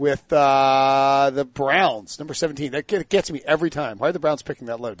with the Browns, number 17. That gets me every time. Why are the Browns picking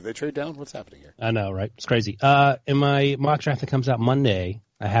that low? Did they trade down? What's happening here? I know, right? It's crazy. In my mock draft that comes out Monday,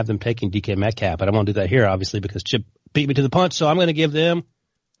 I have them taking DK Metcalf, but I won't do that here, obviously, because Chip beat me to the punch, so I'm going to give them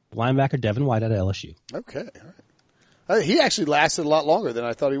linebacker Devin White out of LSU. Okay, all right. He actually lasted a lot longer than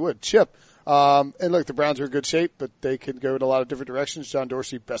I thought he would. Chip, and look, the Browns are in good shape, but they can go in a lot of different directions. John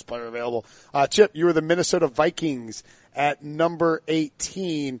Dorsey, best player available. Chip, you were the Minnesota Vikings at number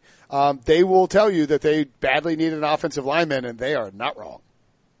 18. They will tell you that they badly need an offensive lineman, and they are not wrong.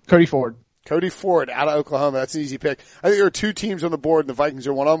 Cody Ford out of Oklahoma. That's an easy pick. I think there are two teams on the board, and the Vikings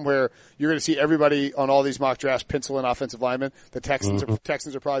are one of them, where you're going to see everybody on all these mock drafts pencil in offensive linemen. The Texans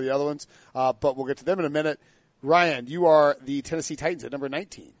are probably the other ones, but we'll get to them in a minute. Ryan, you are the Tennessee Titans at number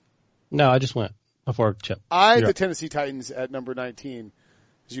 19. No, I just went before Chip. The Tennessee Titans at number 19.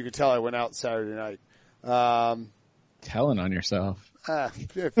 As you can tell, I went out Saturday night. Telling on yourself.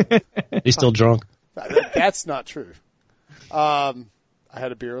 He's still drunk. That's not true. I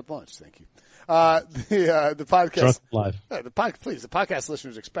had a beer at lunch. Thank you. The podcast. Drunk live. Please, the podcast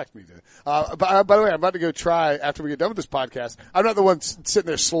listeners expect me to. By the way, I'm about to go try after we get done with this podcast. I'm not the one sitting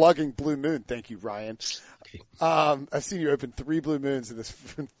there slugging Blue Moon. Thank you, Ryan. I've seen you open 3 Blue Moons in this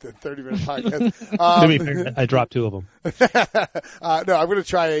 30-minute podcast. I dropped 2 of them. No, I'm going to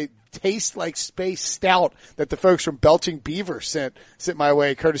try a Taste Like Space Stout that the folks from Belching Beaver sent my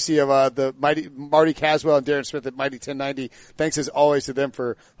way, courtesy of the mighty Marty Caswell and Darren Smith at Mighty 1090. Thanks as always to them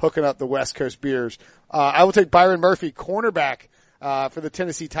for hooking up the West Coast beers. I will take Byron Murphy, cornerback for the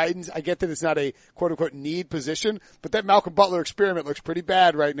Tennessee Titans. I get that it's not a quote-unquote need position, but that Malcolm Butler experiment looks pretty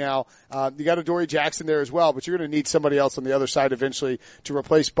bad right now. You got Adoree Jackson there as well, but you're going to need somebody else on the other side eventually to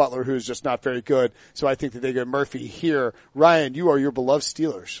replace Butler, who's just not very good. So I think that they go Murphy here. Ryan, you are your beloved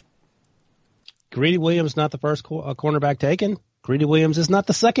Steelers. Greedy Williams not the first cornerback taken. Greedy Williams is not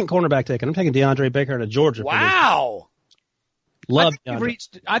the second cornerback taken. I'm taking DeAndre Baker out of Georgia. Wow. I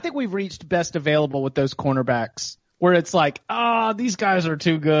think we've reached best available with those cornerbacks, where it's like, these guys are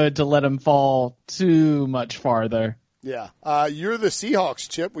too good to let them fall too much farther. Yeah. You're the Seahawks,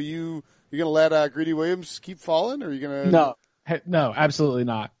 Chip. You going to let Greedy Williams keep falling, or are you going to? No, absolutely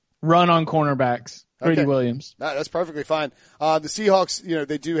not. Run on cornerbacks. Greedy Williams. That's perfectly fine. The Seahawks,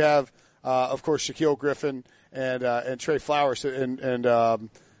 they do have, of course, Shaquille Griffin and Trey Flowers,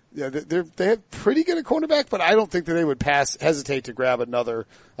 they have pretty good at cornerback, but I don't think that they would hesitate to grab another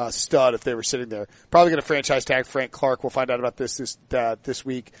stud if they were sitting there. Probably going to franchise tag Frank Clark. We'll find out about this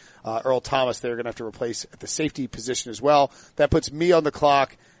week. Earl Thomas, they're going to have to replace at the safety position as well. That puts me on the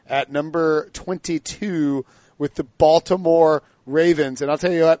clock at number 22 with the Baltimore Ravens. And I'll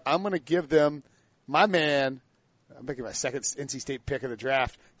tell you what, I'm going to give them my man. I'm making my second NC State pick of the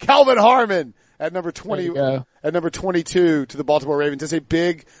draft, Calvin Harmon at number 20, at number 22 to the Baltimore Ravens. It's a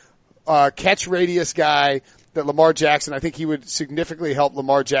big catch radius guy that Lamar Jackson, I think he would significantly help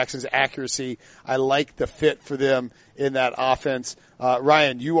Lamar Jackson's accuracy. I like the fit for them in that offense.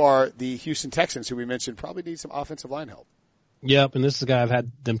 Ryan, you are the Houston Texans, who we mentioned probably need some offensive line help. Yep, and this is a guy I've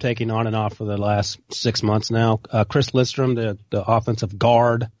had them taking on and off for the last 6 months now. Chris Lidstrom, the offensive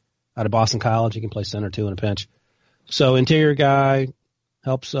guard out of Boston College. He can play center too in a pinch. So interior guy,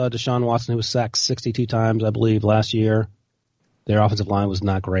 helps Deshaun Watson, who was sacked 62 times, I believe, last year. Their offensive line was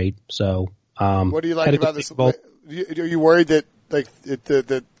not great. So, what do you like about this? Are you worried that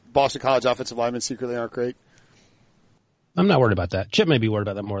the Boston College offensive linemen secretly aren't great? I'm not worried about that. Chip may be worried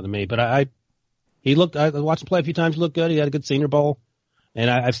about that more than me, but I watched him play a few times. He looked good. He had a good Senior Bowl, and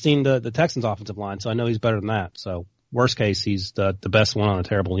I've seen the Texans offensive line, so I know he's better than that. So worst case, he's the best one on a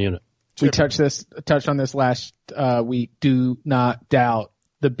terrible unit. We touched on this last week. Do not doubt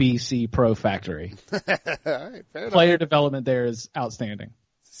the BC Pro Factory. All right, fair enough. Player development there is outstanding.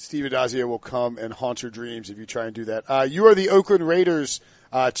 Steve Adazio will come and haunt your dreams if you try and do that. You are the Oakland Raiders,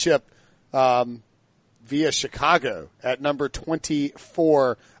 Chip. via Chicago at number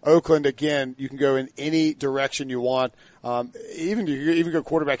 24. Oakland, again, you can go in any direction you want. You even go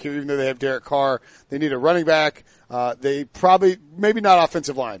quarterback here, even though they have Derek Carr. They need a running back. They probably, maybe not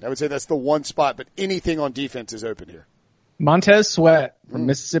offensive line. I would say that's the one spot, but anything on defense is open here. Montez Sweat from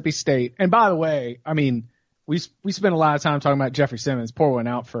Mississippi State. And by the way, I mean, we spent a lot of time talking about Jeffrey Simmons. Pour one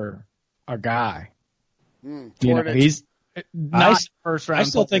out for our guy. He's nice first round. I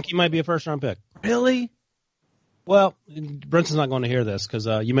still think he might be a first round pick. Really? Well, Brinson's not going to hear this because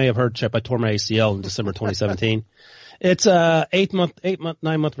you may have heard, Chip, I tore my ACL in December 2017. It's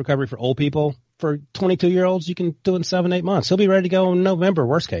 9-month recovery for old people. For 22-year-olds, you can do it in 7-8 months. He'll be ready to go in November,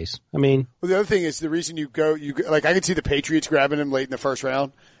 worst case. I mean. Well, the other thing is the reason you like I could see the Patriots grabbing him late in the first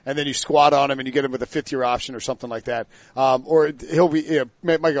round, and then you squat on him and you get him with a 5th-year option or something like that. Or he'll be,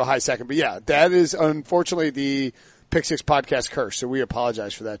 might go high second. But yeah, that is unfortunately the Pick Six podcast curse. So we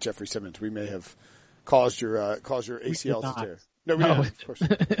apologize for that, Jeffrey Simmons. We may have caused your ACL to tear. No, we didn't, of course.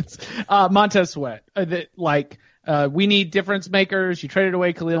 Montez Sweat. We need difference makers. You traded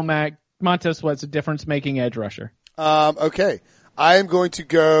away Khalil Mack. Montez Sweat's a difference-making edge rusher. Okay. I am going to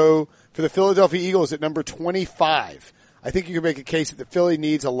go for the Philadelphia Eagles at number 25. I think you can make a case that the Philly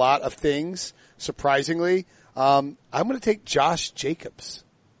needs a lot of things, surprisingly. I'm going to take Josh Jacobs,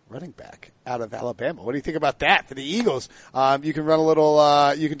 running back out of Alabama. What do you think about that for the Eagles? You can run a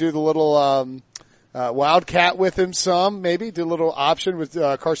little, you can do the little, Wildcat with him some, maybe do a little option with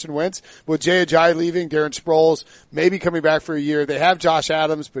Carson Wentz. With Jay Ajayi leaving, Darren Sproles maybe coming back for a year. They have Josh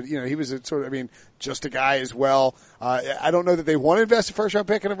Adams, but he was just a guy as well. I don't know that they want to invest a first round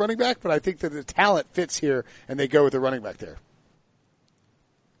pick in a running back, but I think that the talent fits here and they go with the running back there.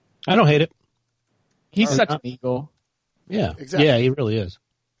 I don't hate it. He's such an Eagle. Yeah, exactly. Yeah, he really is.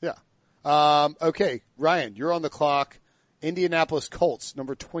 Yeah. Okay, Ryan, you're on the clock. Indianapolis Colts,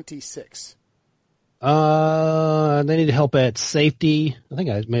 number 26. They need help at safety. I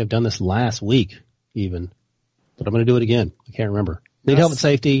think I may have done this last week even, but I'm going to do it again. I can't remember. They need help at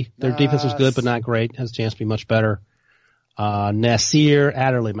safety. Their defense was good, but not great. Has a chance to be much better. Nasir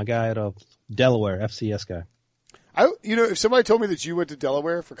Adderley, my guy out of Delaware, FCS guy. If somebody told me that you went to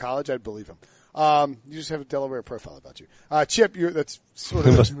Delaware for college, I'd believe him. You just have a Delaware profile about you. Chip, that's sort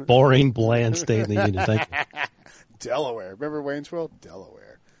of the most boring, bland state in the union. Thank you. Delaware. Remember Wayne's World?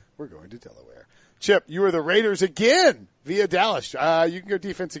 Delaware. We're going to Delaware. Chip, you are the Raiders again via Dallas. You can go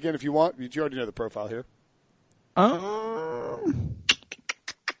defense again if you want. You already know the profile here.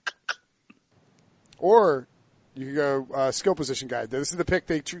 Or you can go skill position guy. This is the pick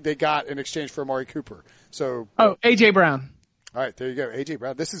they got in exchange for Amari Cooper. So A.J. Brown. All right, there you go, A.J.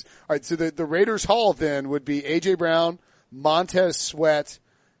 Brown. This is all right. So the Raiders Hall then would be A.J. Brown, Montez Sweat,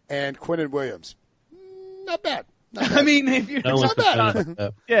 and Quinnen Williams. Not bad. I mean, if you're not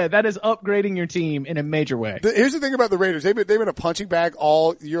bad. Yeah, that is upgrading your team in a major way. Here's the thing about the Raiders. They've been a punching bag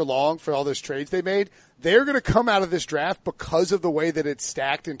all year long for all those trades they made. They're going to come out of this draft because of the way that it's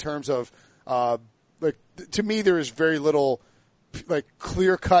stacked in terms of, to me, there is very little,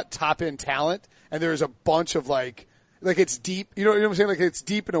 clear-cut top-end talent, and there's a bunch of, it's deep. You know what I'm saying? Like, it's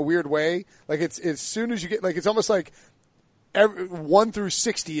deep in a weird way. Like, it's as soon as you get, it's almost like 1 through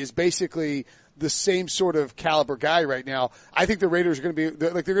 60 is basically the same sort of caliber guy right now. I think the Raiders are going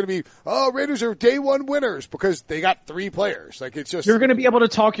to be, Raiders are day one winners because they got 3 players. It's just. You're going to be able to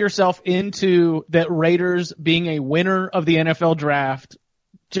talk yourself into that Raiders being a winner of the NFL draft.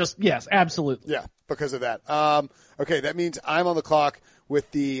 Yes, absolutely. Yeah, because of that. Okay, that means I'm on the clock with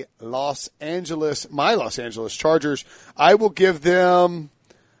the Los Angeles Chargers. I will give them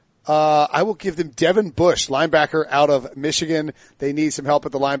Devin Bush, linebacker out of Michigan. They need some help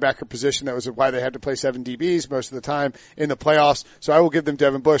at the linebacker position. That was why they had to play 7 DBs most of the time in the playoffs. So I will give them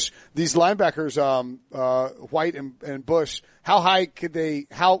Devin Bush. These linebackers, White and Bush, how high could they,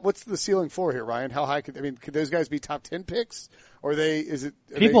 what's the ceiling floor here, Ryan? How high could those guys be top 10 picks? Or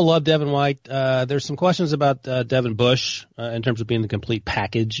People love Devin White. There's some questions about, Devin Bush, in terms of being the complete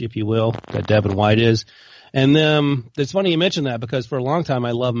package, if you will, that Devin White is. And it's funny you mentioned that because for a long time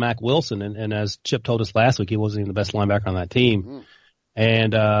I loved Mac Wilson, and as Chip told us last week, he wasn't even the best linebacker on that team. Mm-hmm.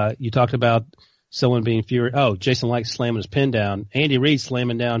 And you talked about someone being furious. Oh, Jason Licht slamming his pin down. Andy Reid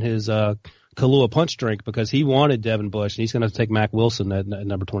slamming down his Kahlua punch drink because he wanted Devin Bush, and he's going to take Mac Wilson at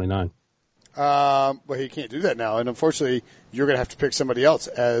number 29. Well, he can't do that now, and unfortunately, you're going to have to pick somebody else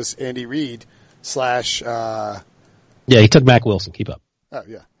as Andy Reid / Yeah, he took Mac Wilson. Keep up. Oh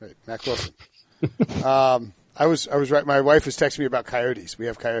yeah, right, Mac Wilson. I was right. My wife was texting me about coyotes. We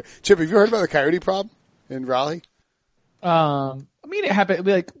have coyote. Chip, have you heard about the coyote problem in Raleigh? I mean, it happened.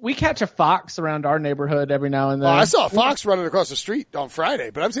 Like, we catch a fox around our neighborhood every now and then. Oh, I saw a fox running across the street on Friday,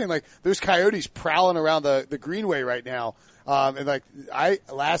 but I'm saying like there's coyotes prowling around the Greenway right now. And like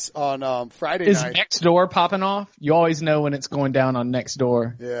on Friday night. Is Next Door popping off? You always know when it's going down on Next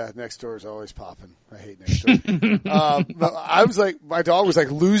Door. Yeah, Next Door is always popping. I hate Next Door. I was like, my dog was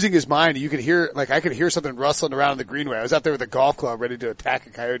like losing his mind. You could hear, like, I could hear something rustling around in the Greenway. I was out there with a golf club ready to attack a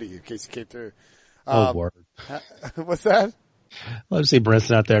coyote in case he came through. Word. What's that? Let's see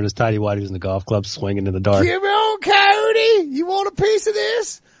Brinson out there in his tidy whities in the golf club swinging in the dark. Give me on, coyote! You want a piece of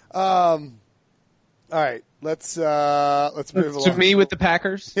this? All right. Let's move along. To me with the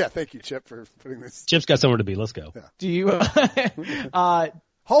Packers? Yeah, thank you, Chip, for putting this. Chip's got somewhere to be. Let's go. Yeah. Do you,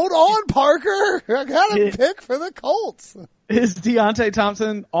 hold on, Parker. I got a pick for the Colts. Is Deontay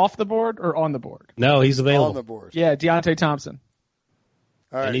Thompson off the board or on the board? No, he's available. On the board. Yeah, Deontay Thompson.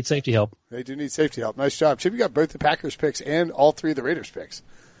 All right. They need safety help. They do need safety help. Nice job. Chip, you got both the Packers picks and all three of the Raiders picks.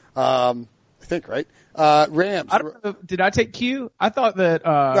 I think, right? Rams. I don't know, did I take Q? I thought that,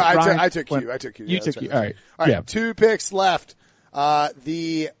 no, I took Q. I took Q. You took Q. All right. All right. Yeah. 2 picks left.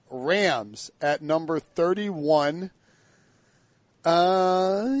 The Rams at number 31.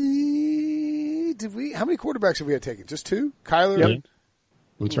 How many quarterbacks have we had taken? Just 2? Kyler? Yep.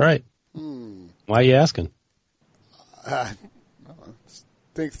 That's right. Why are you asking?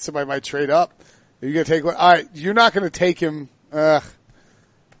 Think somebody might trade up. Are you going to take one? All right. You're not going to take him. I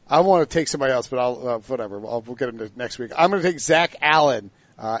want to take somebody else, but I'll, whatever. We'll get him to next week. I'm going to take Zach Allen,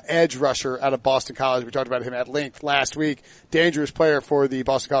 edge rusher out of Boston College. We talked about him at length last week. Dangerous player for the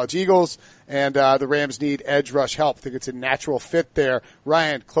Boston College Eagles, and the Rams need edge rush help. I think it's a natural fit there.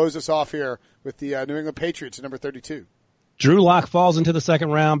 Ryan, close us off here with the New England Patriots at number 32. Drew Lock falls into the second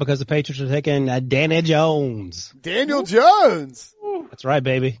round because the Patriots are taking Daniel Jones. Daniel Jones. That's right,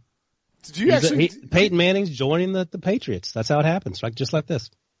 baby. Did you Peyton Manning's joining the Patriots. That's how it happens, like just like this.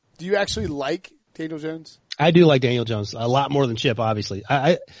 Do you actually like Daniel Jones? I do like Daniel Jones a lot more than Chip, obviously.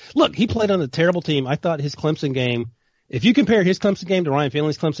 Look, he played on a terrible team. I thought his Clemson game, if you compare his Clemson game to Ryan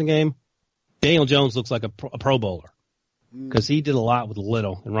Finley's Clemson game, Daniel Jones looks like a Pro Bowler because he did a lot with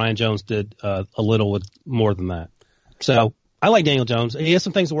little, and Ryan Jones did a little with more than that. So I like Daniel Jones. He has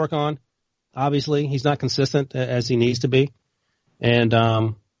some things to work on. Obviously, he's not consistent as he needs to be,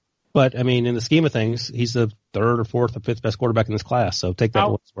 and but I mean, in the scheme of things, he's the third or fourth or fifth best quarterback in this class. So take that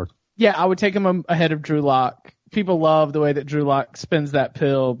for what it's worth. Yeah, I would take him ahead of Drew Lock. People love the way that Drew Lock spins that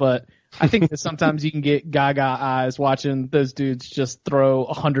pill, but I think that sometimes you can get gaga eyes watching those dudes just throw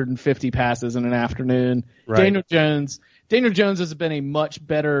 150 passes in an afternoon. Right. Daniel Jones has been a much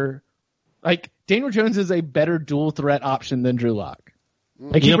better, Daniel Jones is a better dual threat option than Drew Lock.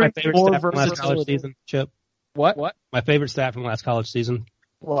 Like, you know my favorite stat from last college season, Chip? What? My favorite stat from last college season?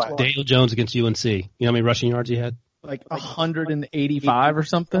 What? Daniel Jones against UNC. You know how many rushing yards he had? Like 185 or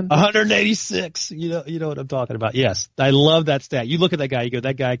something? 186. You know what I'm talking about. Yes. I love that stat. You look at that guy, you go,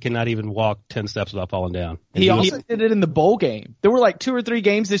 that guy cannot even walk 10 steps without falling down. He also did it in the bowl game. There were like 2 or 3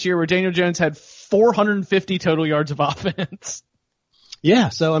 games this year where Daniel Jones had 450 total yards of offense. Yeah.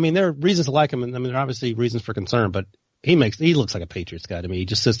 So, I mean, there are reasons to like him. And I mean, there are obviously reasons for concern, but he looks like a Patriots guy to me. He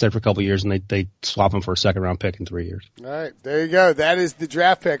just sits there for a couple of years and they swap him for a second round pick in 3 years. All right. There you go. That is the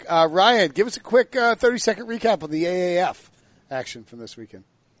draft pick. Ryan, give us a quick 30-second recap on the AAF action from this weekend.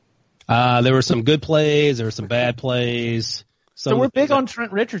 There were some good plays. There were some bad plays. So we're big on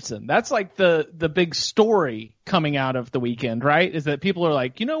Trent Richardson. That's like the big story coming out of the weekend, right? Is that people are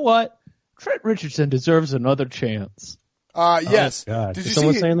like, you know what? Trent Richardson deserves another chance. Yes. Oh, God. Did Is you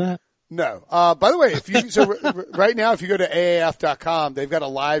someone see saying that? No. By the way, right now, if you go to AAF.com, they've got a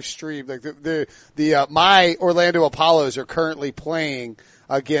live stream. Like my Orlando Apollos are currently playing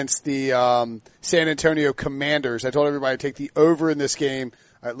against the San Antonio Commanders. I told everybody to take the over in this game.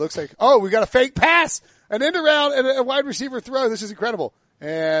 It looks like, we got a fake pass, an end around, and a wide receiver throw. This is incredible.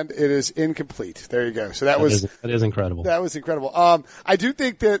 And it is incomplete. There you go. So that is incredible. That was incredible. I do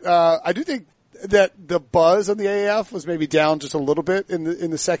think that the buzz on the AAF was maybe down just a little bit in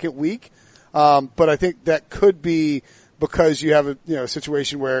the second week. But I think that could be because you have a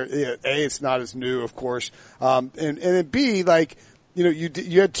situation where A, it's not as new, of course. And then B, like,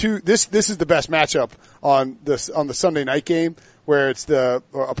 you had two, this is the best matchup on the Sunday night game where it's the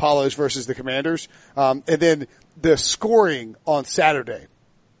Apollos versus the Commanders. And then the scoring on Saturday,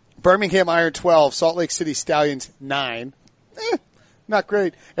 Birmingham Iron 12, Salt Lake City Stallions 9. Not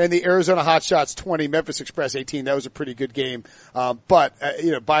great. And the Arizona Hotshots 20, Memphis Express 18. That was a pretty good game. But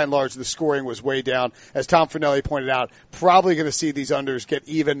by and large, the scoring was way down. As Tom Finelli pointed out, probably going to see these unders get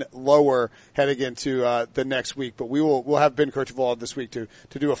even lower heading into the next week. But we'll have Ben Kercheval this week to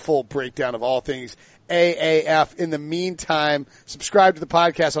do a full breakdown of all things AAF. In the meantime, subscribe to the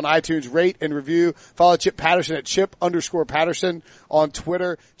podcast on iTunes, rate and review. Follow Chip Patterson at Chip_Patterson on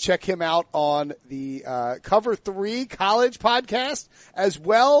Twitter. Check him out on the Cover 3 College podcast, as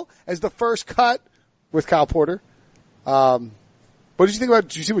well as the First Cut with Kyle Porter. What did you think about?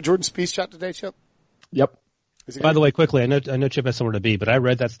 Did you see what Jordan Spieth shot today, Chip? Yep. By the way, quickly, I know Chip has somewhere to be, but I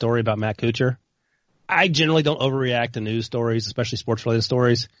read that story about Matt Kuchar. I generally don't overreact to news stories, especially sports-related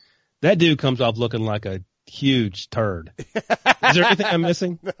stories. That dude comes off looking like a huge turd. Is there anything I'm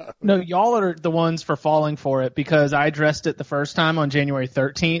missing? No, y'all are the ones for falling for it, because I addressed it the first time on January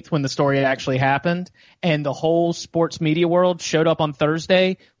 13th when the story actually happened, and the whole sports media world showed up on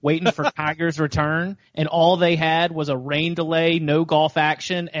Thursday waiting for Tiger's return, and all they had was a rain delay, no golf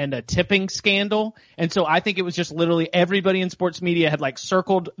action, and a tipping scandal. And so I think it was just literally everybody in sports media had like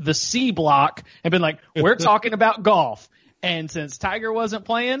circled the C block and been like, we're talking about golf. And since Tiger wasn't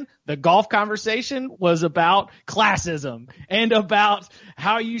playing, the golf conversation was about classism and about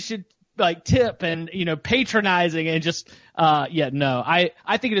how you should like tip and, you know, patronizing and just, I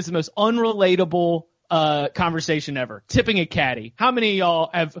think it is the most unrelatable, conversation ever. Tipping a caddy. How many of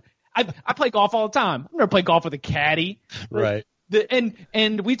y'all I play golf all the time. I've never played golf with a caddy. Right.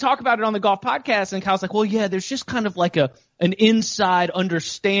 And we talk about it on the golf podcast, and Kyle's like, well, yeah, there's just kind of like an inside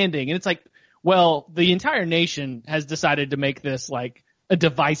understanding. And it's like, well, the entire nation has decided to make this like a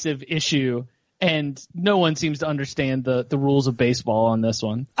divisive issue, and no one seems to understand the rules of baseball on this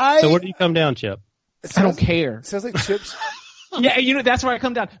one. So where do you come down, Chip? I don't care. Sounds like Chip's. Yeah, you know, that's where I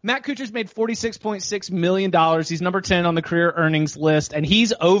come down. Matt Kuchar's made $46.6 million. He's number 10 on the career earnings list, and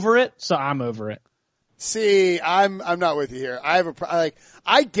he's over it, so I'm over it. See, I'm not with you here.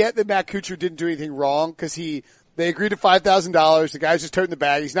 I get that Matt Kuchar didn't do anything wrong because they agreed to $5,000. The guy's just toting the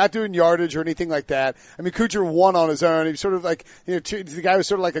bag. He's not doing yardage or anything like that. I mean, Kuchar won on his own. He was sort of like, you know, the guy was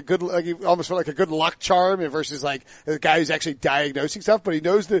sort of like he almost felt like a good luck charm versus like the guy who's actually diagnosing stuff, but he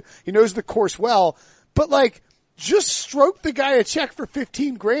knows the course well. But like, just stroke the guy a check for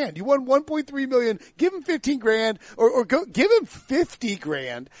 $15,000. You won $1.3 million. Give him $15,000 or go give him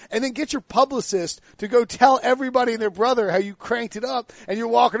 $50,000 and then get your publicist to go tell everybody and their brother how you cranked it up, and you're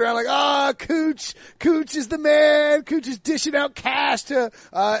walking around like, Cooch is the man. Cooch is dishing out cash to,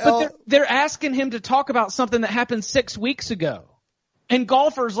 but they're asking him to talk about something that happened 6 weeks ago. And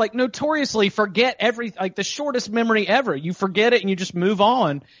golfers like notoriously forget like the shortest memory ever. You forget it and you just move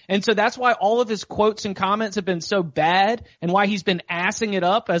on. And so that's why all of his quotes and comments have been so bad, and why he's been assing it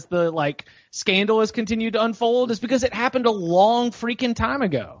up as the like scandal has continued to unfold, is because it happened a long freaking time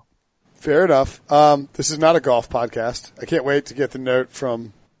ago. Fair enough. This is not a golf podcast. I can't wait to get the note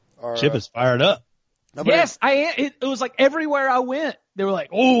from our Chip is fired up. Yes, I am. It was like everywhere I went, they were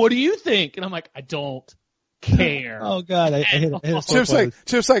like, "Oh, what do you think?" And I'm like, "I don't care." Oh God, I hit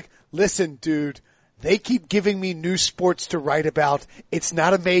Chip's like, listen, dude, they keep giving me new sports to write about. It's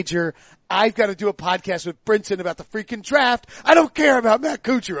not a major. I've got to do a podcast with Brinson about the freaking draft. I don't care about Matt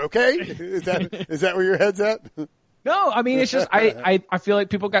Kuchar, okay? Is that where your head's at? No, I mean, it's just, I feel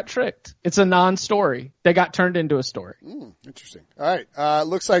like people got tricked. It's a non-story. They got turned into a story. Interesting. All right.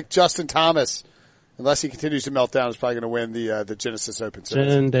 Looks like Justin Thomas, unless he continues to melt down, is probably going to win the Genesis Open.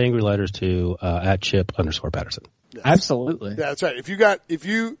 Send angry letters to at Chip_Patterson. Yes. Absolutely. Yeah, that's right. If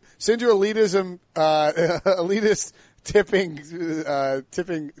you send your elitist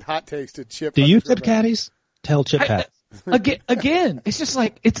tipping hot takes to Chip. Do you tip caddies? Tell Chip Pat. Again, it's just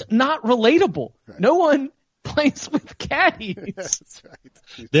like, it's not relatable. Right. No one plays with caddies. Yeah, that's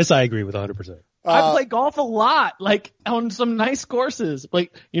right. This I agree with 100%. I play golf a lot, like on some nice courses.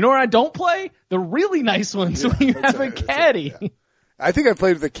 Like, you know where I don't play? The really nice ones when you have a caddy. Yeah. I think I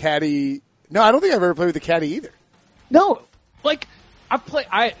played with a caddy. No, I don't think I've ever played with a caddy either. No, like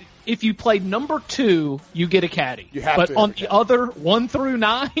if you play number 2, you get a caddy. You have but to. On the other 1 through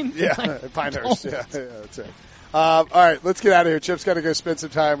 9, yeah, like, Pinehurst. Yeah, that's right. All right, let's get out of here. Chip's got to go spend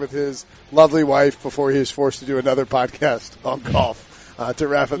some time with his lovely wife before he is forced to do another podcast on golf to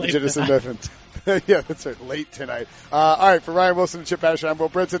wrap up the Genesis Open. Yeah, that's right. Late tonight. All right, for Ryan Wilson and Chip Patterson, I'm Will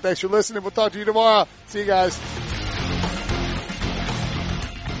Brinson. Thanks for listening. We'll talk to you tomorrow. See you guys.